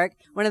New York,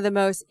 one of the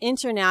most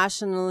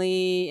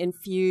internationally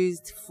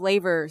infused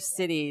flavor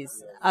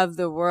cities of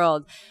the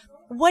world.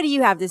 What do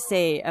you have to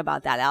say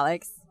about that,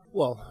 Alex?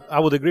 Well, I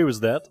would agree with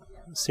that,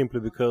 simply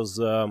because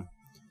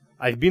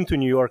I've been to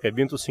New York, I've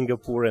been to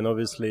Singapore, and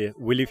obviously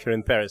we live here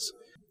in Paris.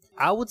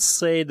 I would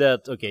say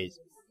that, okay,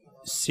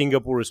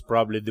 Singapore is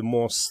probably the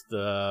most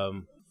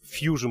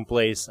fusion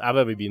place I've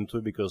ever been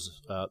to,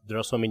 because there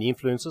are so many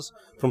influences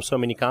from so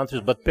many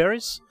countries. But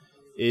Paris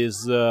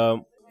is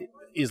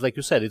like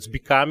you said, it's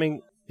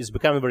becoming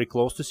very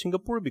close to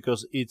Singapore,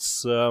 because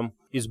it's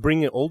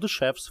bringing all the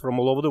chefs from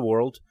all over the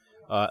world,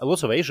 a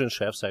lot of Asian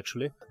chefs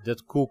actually,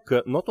 that cook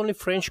not only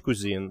French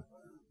cuisine,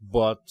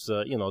 but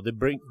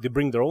they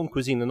bring their own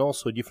cuisine and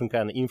also different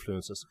kind of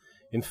influences.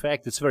 In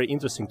fact, it's very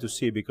interesting to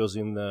see, because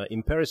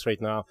in Paris right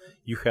now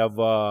you have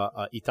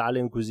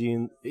Italian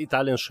cuisine,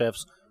 Italian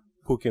chefs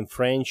cooking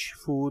French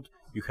food.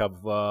 You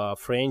have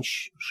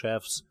French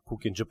chefs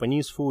cooking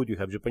Japanese food. You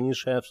have Japanese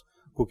chefs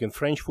cooking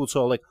French food.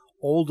 So like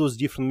all those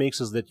different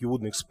mixes that you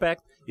wouldn't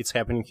expect, it's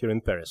happening here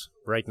in Paris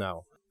right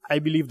now. I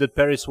believe that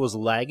Paris was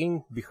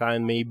lagging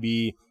behind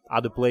maybe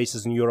other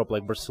places in Europe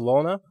like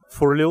Barcelona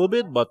for a little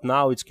bit, but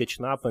now it's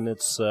catching up, and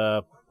it's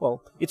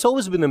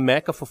always been a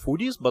mecca for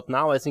foodies, but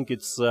now I think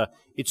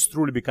it's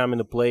truly becoming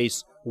a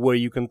place where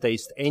you can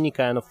taste any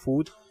kind of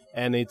food,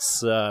 and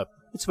it's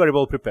very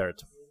well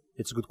prepared.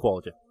 It's good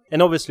quality.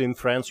 And obviously in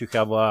France you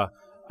have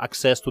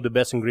access to the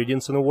best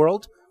ingredients in the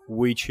world,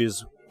 which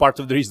is part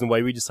of the reason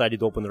why we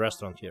decided to open a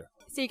restaurant here.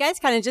 So you guys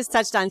kind of just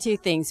touched on two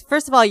things.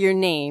 First of all, your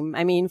name.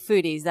 I mean,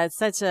 Foodies, I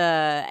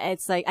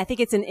think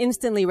it's an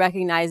instantly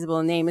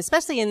recognizable name,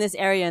 especially in this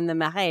area in the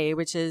Marais,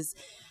 which is,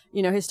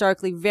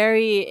 historically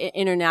very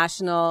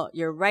international.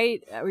 You're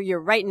right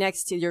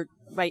next to,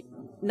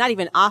 not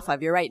even off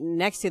of, you're right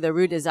next to the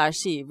Rue des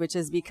Archives, which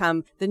has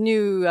become the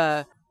new,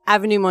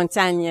 Avenue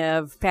Montaigne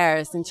of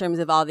Paris in terms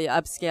of all the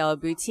upscale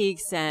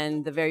boutiques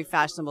and the very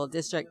fashionable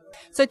district.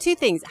 So two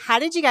things. How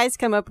did you guys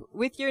come up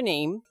with your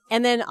name?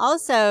 And then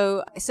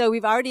also, so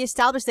we've already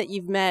established that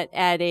you've met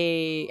at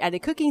a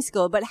cooking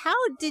school, but how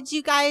did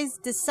you guys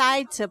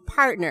decide to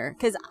partner?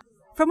 Because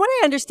from what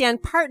I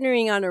understand,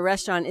 partnering on a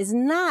restaurant is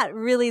not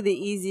really the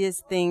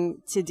easiest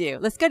thing to do.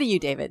 Let's go to you,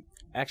 David.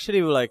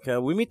 Actually,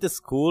 we meet at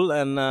school,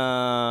 and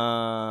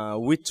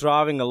we're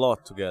traveling a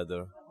lot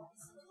together.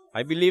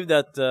 I believe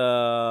that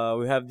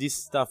we have this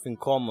stuff in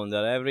common,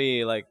 that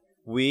every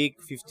week,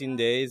 15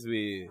 days,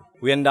 we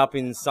end up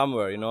in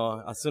somewhere,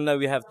 As soon as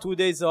we have 2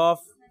 days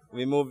off,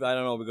 we move,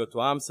 we go to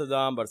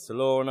Amsterdam,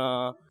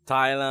 Barcelona,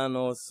 Thailand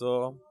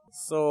also.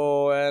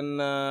 So,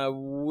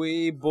 and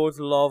we both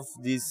love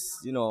this,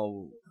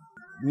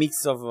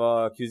 mix of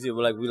cuisine.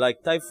 We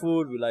like Thai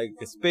food, we like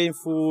Spain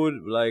food,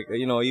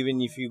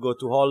 even if you go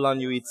to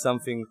Holland, you eat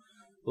something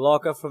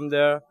local from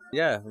there.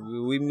 Yeah,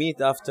 we meet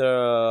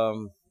after...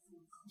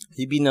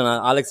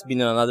 Alex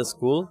been in another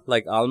school,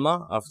 like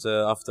Alma,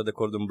 after the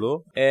Cordon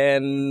Bleu.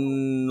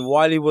 And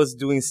while he was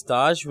doing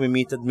stage, we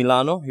meet at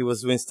Milano. He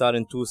was doing stage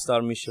in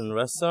 2-star Michelin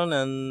restaurant,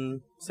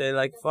 and say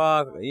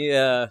fuck,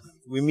 yeah,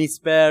 we miss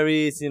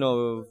Paris,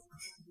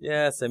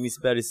 yes, I miss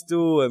Paris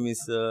too. I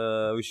miss,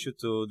 we should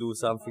to do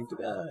something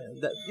together.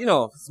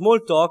 Small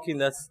talking,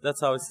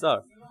 that's how it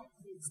started.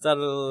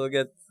 Started to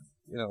get,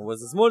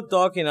 was a small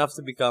talking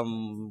after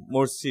become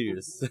more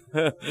serious.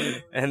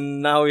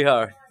 And now we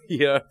are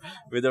here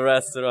with a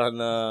restaurant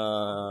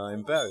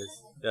in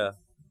Paris. Yeah.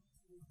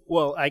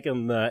 Well, I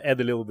can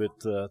add a little bit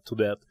to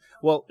that.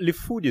 Well, Le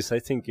Foodies, I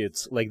think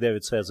it's, like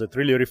David says, it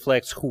really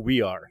reflects who we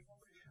are.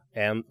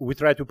 And we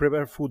try to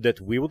prepare food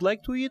that we would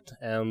like to eat,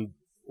 and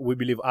we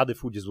believe other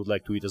foodies would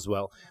like to eat as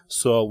well.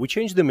 So we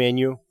change the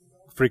menu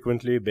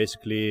frequently,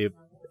 basically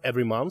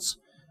every month.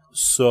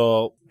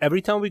 So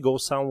every time we go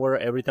somewhere,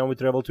 every time we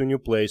travel to a new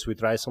place, we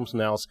try something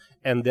else,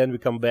 and then we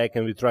come back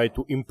and we try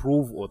to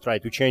improve or try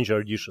to change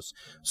our dishes.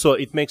 So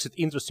it makes it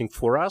interesting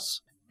for us,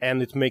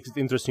 and it makes it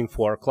interesting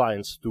for our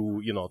clients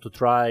to, to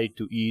try,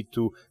 to eat,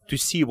 to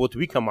see what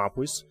we come up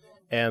with,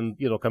 and,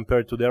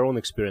 compared to their own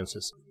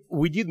experiences.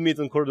 We did meet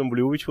in Cordon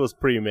Bleu, which was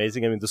pretty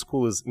amazing. I mean, the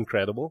school is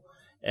incredible.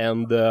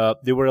 And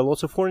there were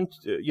lots of foreign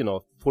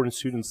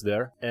students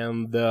there.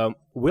 And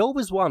we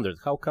always wondered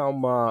how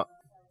come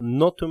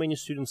not too many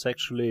students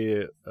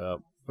actually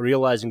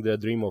realizing the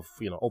dream of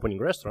opening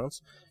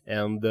restaurants,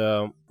 and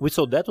we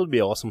thought that would be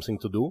an awesome thing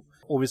to do.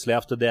 Obviously,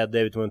 after that,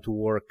 David went to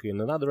work in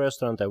another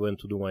restaurant. I went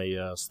to do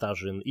my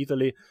stage in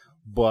Italy,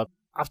 but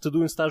after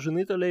doing stage in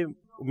Italy,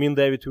 me and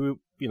David,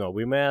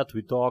 we met,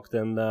 we talked,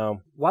 and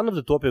one of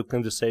the topic of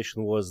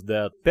conversation was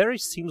that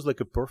Paris seems like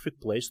a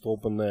perfect place to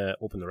open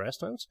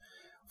restaurants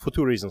for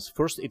two reasons.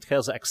 First, it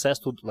has access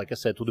to, like I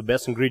said, to the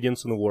best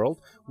ingredients in the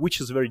world,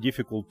 which is very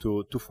difficult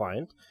to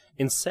find.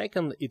 And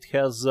second, it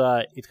has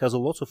a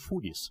lot of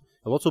foodies,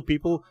 a lot of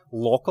people,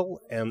 local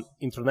and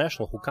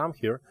international, who come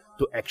here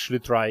to actually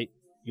try,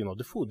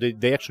 the food.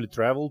 They actually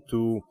travel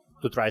to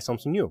try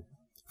something new,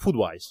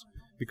 food-wise.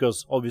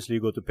 Because obviously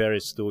you go to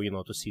Paris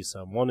to see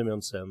some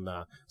monuments and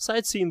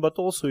sightseeing, but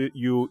also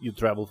you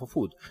travel for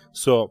food.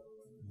 So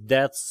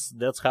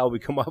that's how we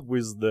come up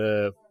with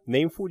the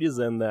name Foodies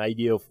and the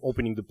idea of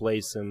opening the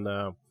place in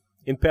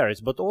Paris.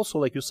 But also,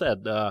 like you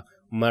said,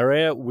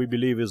 Marais, we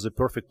believe, is a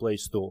perfect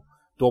place to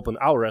open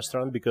our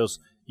restaurant, because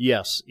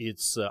yes,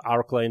 it's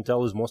our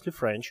clientele is mostly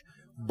French,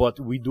 but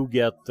we do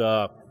get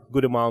a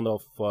good amount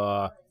of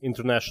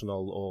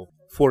international or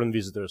foreign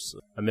visitors,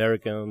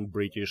 American,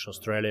 British,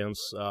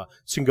 Australians,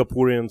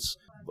 Singaporeans,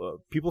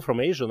 people from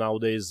Asia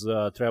nowadays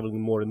traveling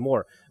more and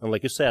more. And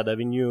like you said,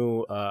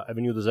 Avenue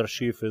des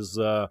Archives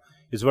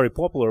is very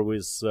popular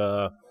with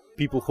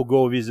people who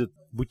go visit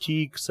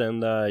boutiques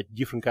and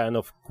different kind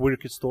of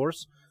quirky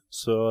stores.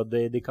 So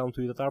they come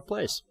to eat at our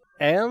place.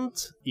 And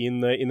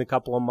in a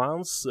couple of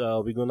months,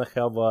 we're gonna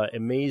have an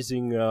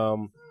amazing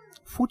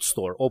food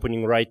store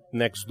opening right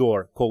next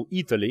door called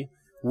Italy,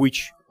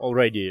 which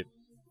already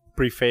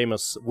pretty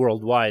famous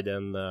worldwide,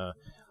 and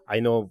I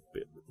know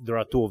there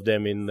are two of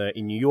them in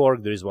New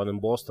York. There is one in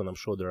Boston. I'm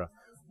sure there are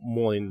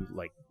more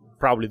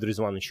probably there is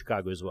one in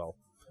Chicago as well.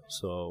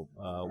 So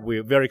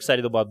we're very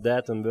excited about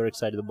that, and very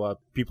excited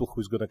about people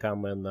who's going to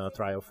come and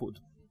try our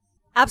food.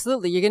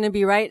 Absolutely. You're going to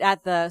be right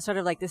at the sort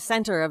of like the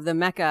center of the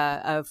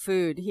mecca of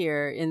food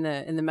here in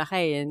the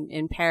Marais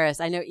in Paris.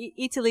 I know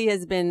Italy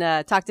has been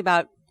talked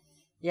about.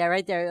 Yeah,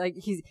 right there. Like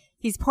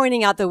he's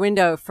pointing out the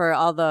window for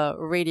all the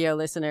radio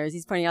listeners.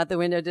 He's pointing out the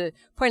window to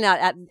point out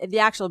at the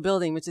actual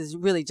building, which is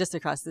really just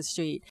across the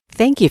street.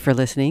 Thank you for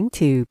listening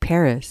to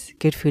Paris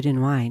Good Food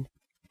and Wine.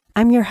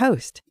 I'm your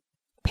host,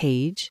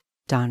 Paige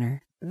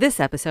Donner. This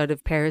episode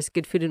of Paris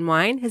Good Food and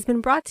Wine has been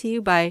brought to you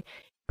by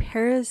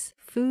Paris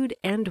Food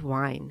and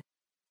Wine.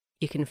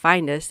 You can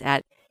find us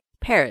at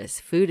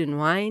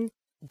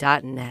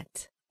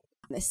parisfoodandwine.net.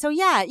 So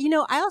yeah,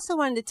 I also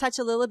wanted to touch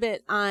a little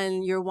bit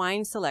on your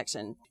wine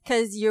selection,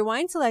 because your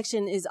wine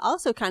selection is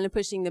also kind of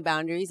pushing the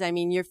boundaries. I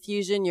mean, your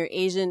fusion, your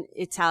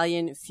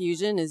Asian-Italian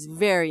fusion is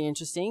very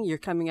interesting. You're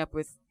coming up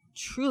with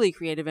truly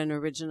creative and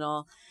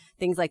original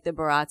things like the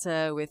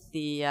burrata with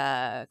the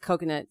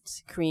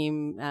coconut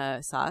cream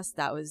sauce.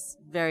 That was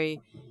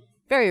very,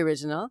 very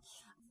original.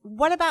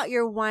 What about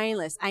your wine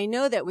list? I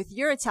know that with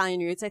your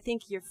Italian roots, I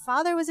think your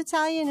father was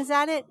Italian, is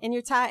that it? And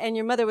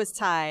your mother was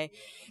Thai.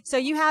 So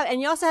you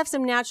also have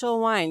some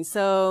natural wines.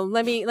 So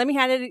let me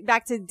hand it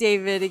back to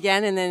David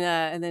again, and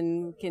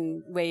then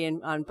can weigh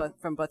in on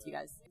from both you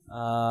guys.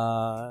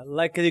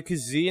 Like the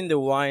cuisine, the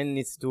wine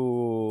needs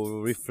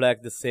to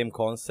reflect the same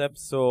concept.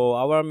 So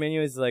our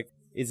menu is a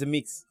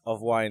mix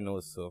of wine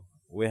also.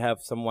 We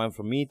have some wine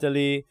from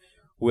Italy.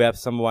 We have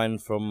some wine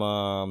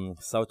from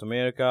South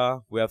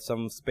America. We have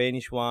some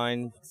Spanish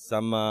wine,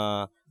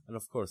 and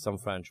of course some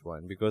French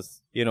wine,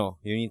 because you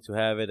need to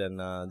have it, and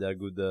they're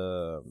good.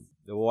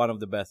 They're one of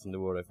the best in the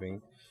world, I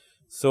think.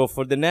 So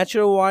for the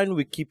natural wine,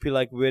 we keep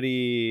it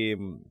very,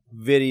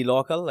 very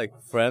local, like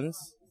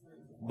France.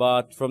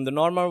 But from the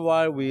normal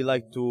wine, we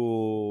like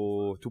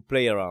to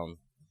play around.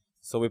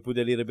 So we put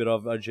a little bit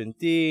of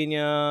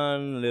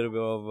Argentinian, a little bit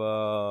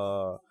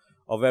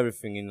of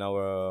everything in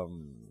our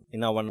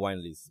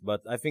wine list.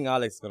 But I think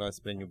Alex is going to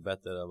explain you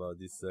better about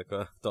this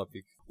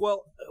topic.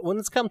 Well, when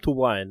it's come to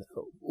wine,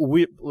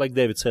 we, like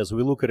David says,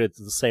 we look at it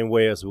the same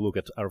way as we look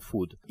at our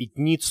food. It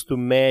needs to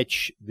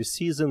match the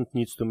season, it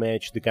needs to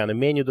match the kind of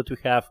menu that we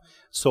have.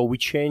 So we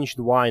change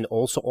the wine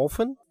also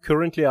often.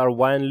 Currently, our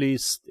wine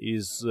list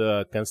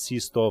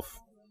consists of,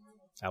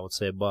 I would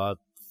say, about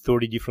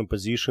 30 different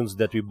positions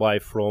that we buy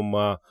from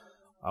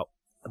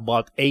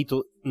about 8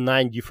 to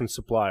 9 different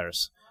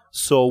suppliers.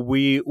 So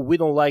we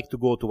don't like to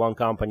go to one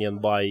company and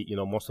buy,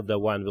 most of the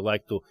wine. We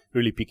like to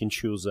really pick and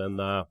choose.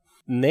 And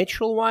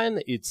natural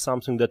wine, it's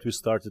something that we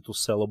started to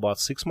sell about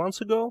 6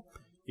 months ago.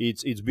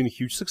 It's been a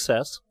huge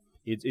success.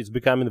 It's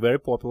becoming very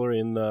popular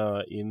in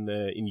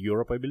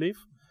Europe, I believe.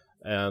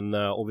 And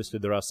obviously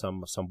there are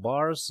some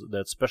bars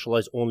that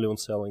specialize only on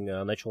selling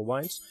natural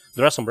wines.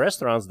 There are some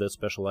restaurants that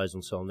specialize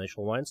on selling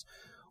natural wines.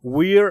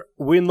 We're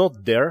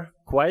not there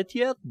quite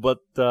yet, but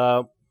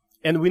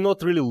and we're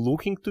not really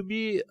looking to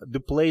be the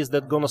place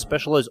that's gonna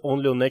specialize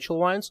only on natural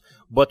wines,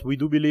 but we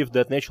do believe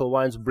that natural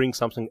wines bring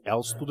something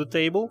else to the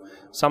table,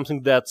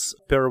 something that's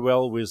pair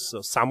well with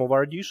some of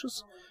our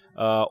dishes.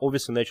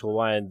 Obviously, natural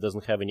wine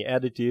doesn't have any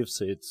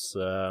additives. It's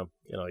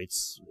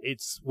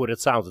it's what it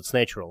sounds. It's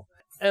natural.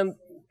 And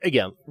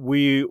again,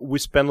 we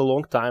spend a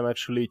long time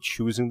actually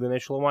choosing the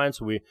natural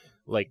wines. We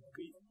like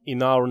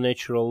in our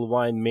natural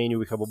wine menu,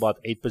 we have about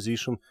 8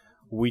 positions.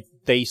 We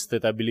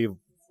tasted, I believe,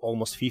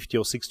 almost 50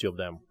 or 60 of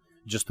them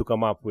just to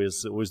come up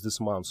with this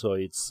month. So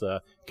it's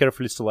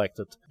carefully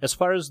selected. As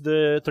far as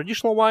the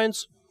traditional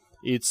wines,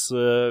 it's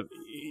a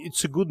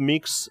good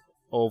mix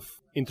of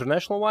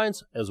international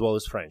wines as well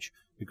as French,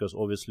 because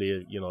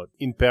obviously,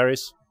 in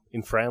Paris,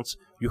 in France,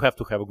 you have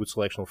to have a good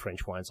selection of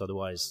French wines.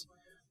 Otherwise,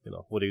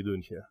 what are you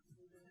doing here?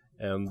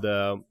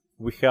 And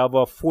we have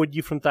 4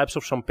 different types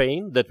of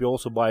champagne that we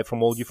also buy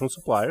from all different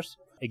suppliers.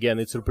 Again,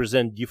 it's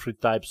represent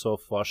different types of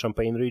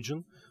champagne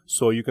region,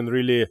 so you can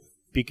really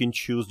pick and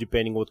choose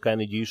depending what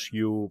kind of dish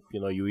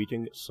you're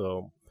eating.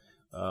 So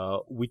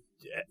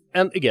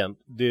and again,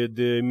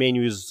 the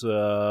menu is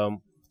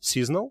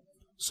seasonal,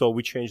 so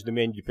we change the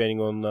menu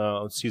depending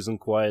on season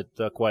quite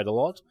a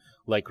lot.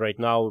 Like right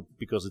now,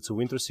 because it's a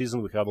winter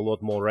season, we have a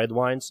lot more red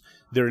wines.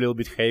 They're a little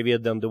bit heavier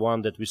than the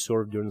one that we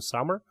serve during the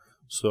summer,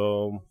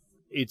 so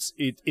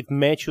it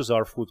matches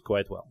our food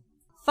quite well.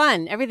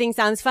 Fun. Everything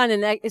sounds fun,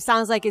 and it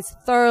sounds like it's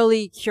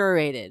thoroughly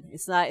curated.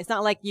 It's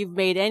not like you've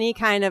made any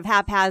kind of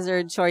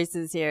haphazard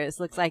choices here. It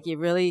looks like you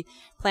really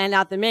planned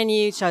out the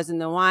menu, chosen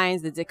the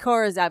wines. The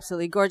decor is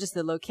absolutely gorgeous.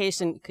 The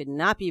location could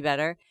not be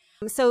better.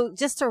 So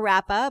just to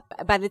wrap up,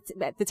 by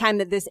the time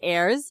that this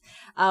airs,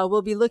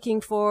 we'll be looking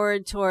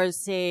forward towards,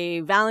 say,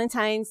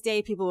 Valentine's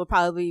Day. People will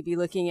probably be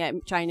looking at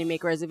trying to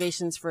make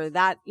reservations for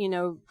that,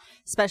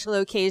 special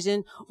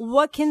occasion.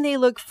 What can they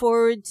look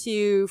forward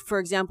to, for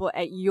example,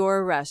 at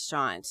your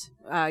restaurant?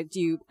 I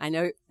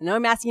know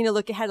I'm asking you to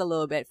look ahead a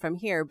little bit from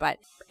here, but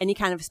any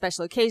kind of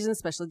special occasions,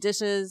 special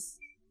dishes?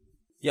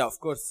 Yeah, of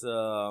course.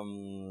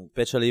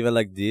 Special event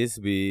like this,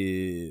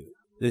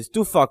 there's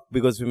 2 facts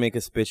because we make a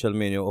special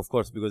menu. Of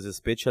course, because it's a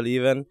special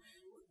event,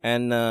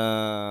 and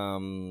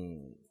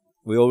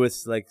we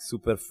always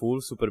super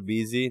full, super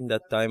busy in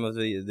that time of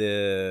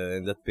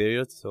in that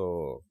period.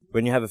 So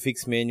when you have a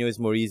fixed menu, it's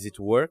more easy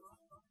to work,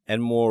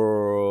 and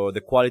more the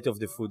quality of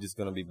the food is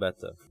gonna be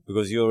better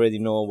because you already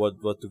know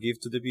what to give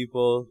to the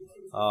people.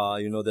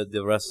 You know that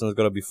the restaurant is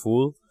gonna be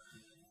full.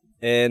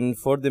 And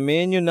for the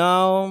menu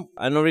now,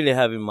 I don't really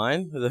have in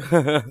mind.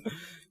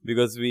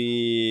 Because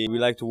we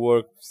like to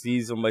work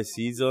season by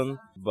season,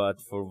 but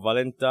for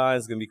Valentine's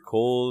it's gonna be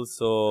cold,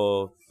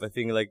 so I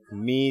think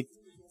meat,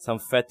 some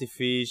fatty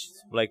fish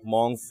like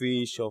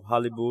monkfish or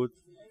halibut,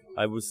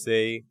 I would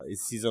say.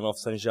 It's season of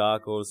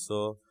Saint-Jacques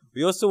also.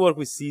 We also work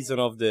with season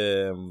of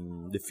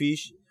the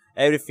fish.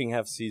 Everything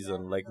have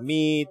season, like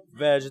meat,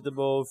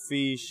 vegetable,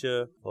 fish.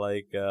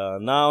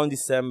 Now in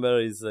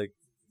December is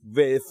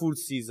very full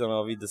season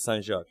of the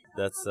Saint-Jacques.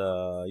 That's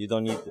you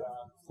don't need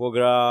foie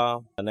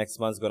gras. Next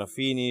month's gonna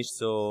finish,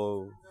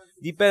 so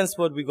depends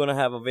what we're gonna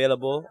have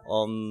available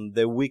on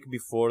the week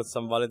before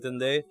St.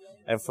 Valentine's Day,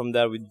 and from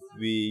there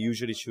we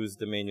usually choose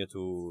the menu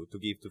to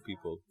give to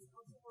people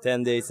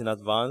 10 days in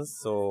advance,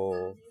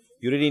 so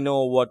you really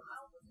know what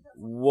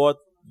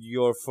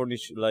your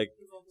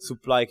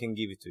supply can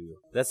give it to you.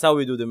 That's how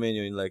we do the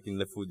menu in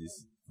the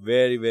foodies.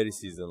 Very, very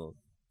seasonal.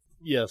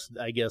 Yes,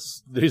 I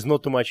guess there is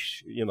not too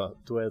much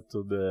to add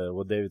to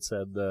what David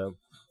said.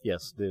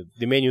 Yes,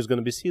 the menu is going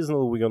to be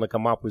seasonal. We're going to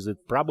come up with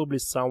it probably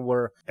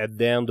somewhere at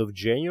the end of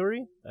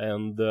January.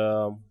 And,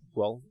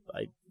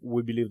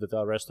 we believe that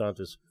our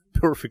restaurant is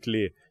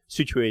perfectly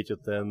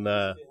situated. And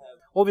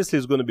obviously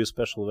it's going to be a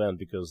special event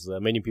because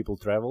many people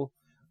travel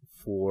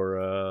for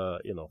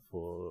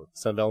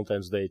St.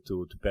 Valentine's Day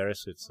to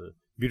Paris. It's a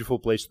beautiful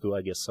place to,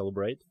 I guess,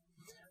 celebrate.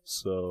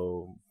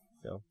 So,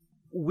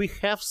 we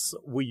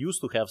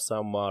used to have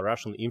some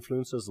Russian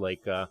influences,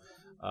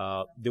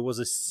 there was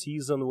a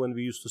season when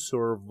we used to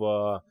serve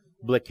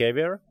black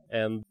caviar,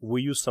 and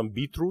we use some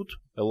beetroot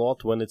a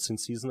lot when it's in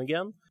season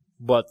again.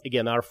 But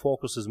again, our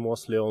focus is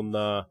mostly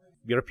on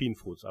European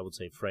foods, I would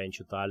say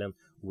French, Italian,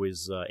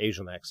 with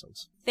Asian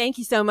accents. Thank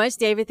you so much,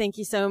 David. Thank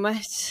you so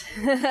much,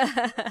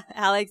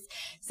 Alex.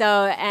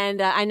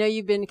 And I know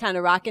you've been kind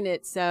of rocking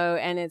it.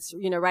 And it's,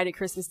 right at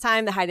Christmas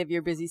time, the height of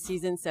your busy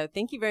season. So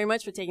thank you very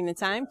much for taking the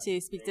time to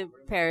speak to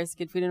Paris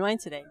Good Food and Wine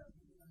today.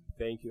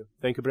 Thank you.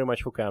 Thank you very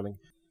much for coming.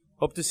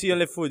 Hope to see you on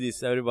the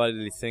foodies, everybody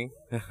listening.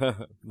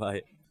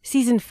 Bye.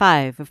 Season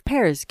 5 of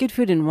Paris Good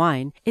Food and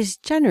Wine is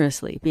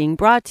generously being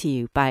brought to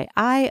you by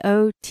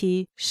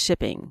IoT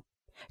Shipping.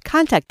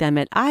 Contact them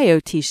at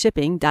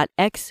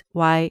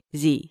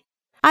iotshipping.xyz.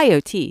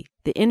 IoT,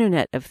 the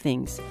Internet of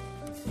Things.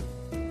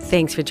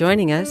 Thanks for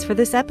joining us for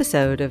this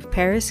episode of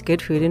Paris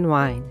Good Food and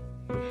Wine.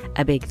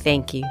 A big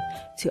thank you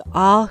to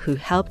all who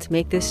helped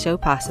make this show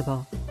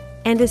possible.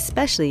 And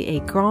especially a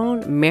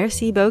grand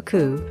merci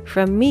beaucoup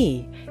from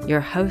me,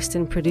 your host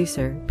and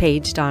producer,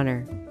 Paige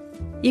Donner.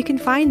 You can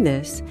find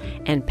this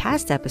and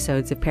past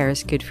episodes of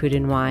Paris Good Food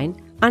and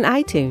Wine on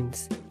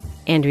iTunes.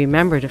 And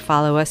remember to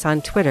follow us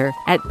on Twitter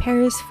at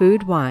Paris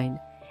Food Wine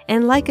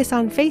and like us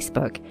on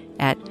Facebook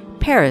at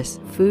Paris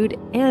Food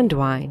and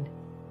Wine.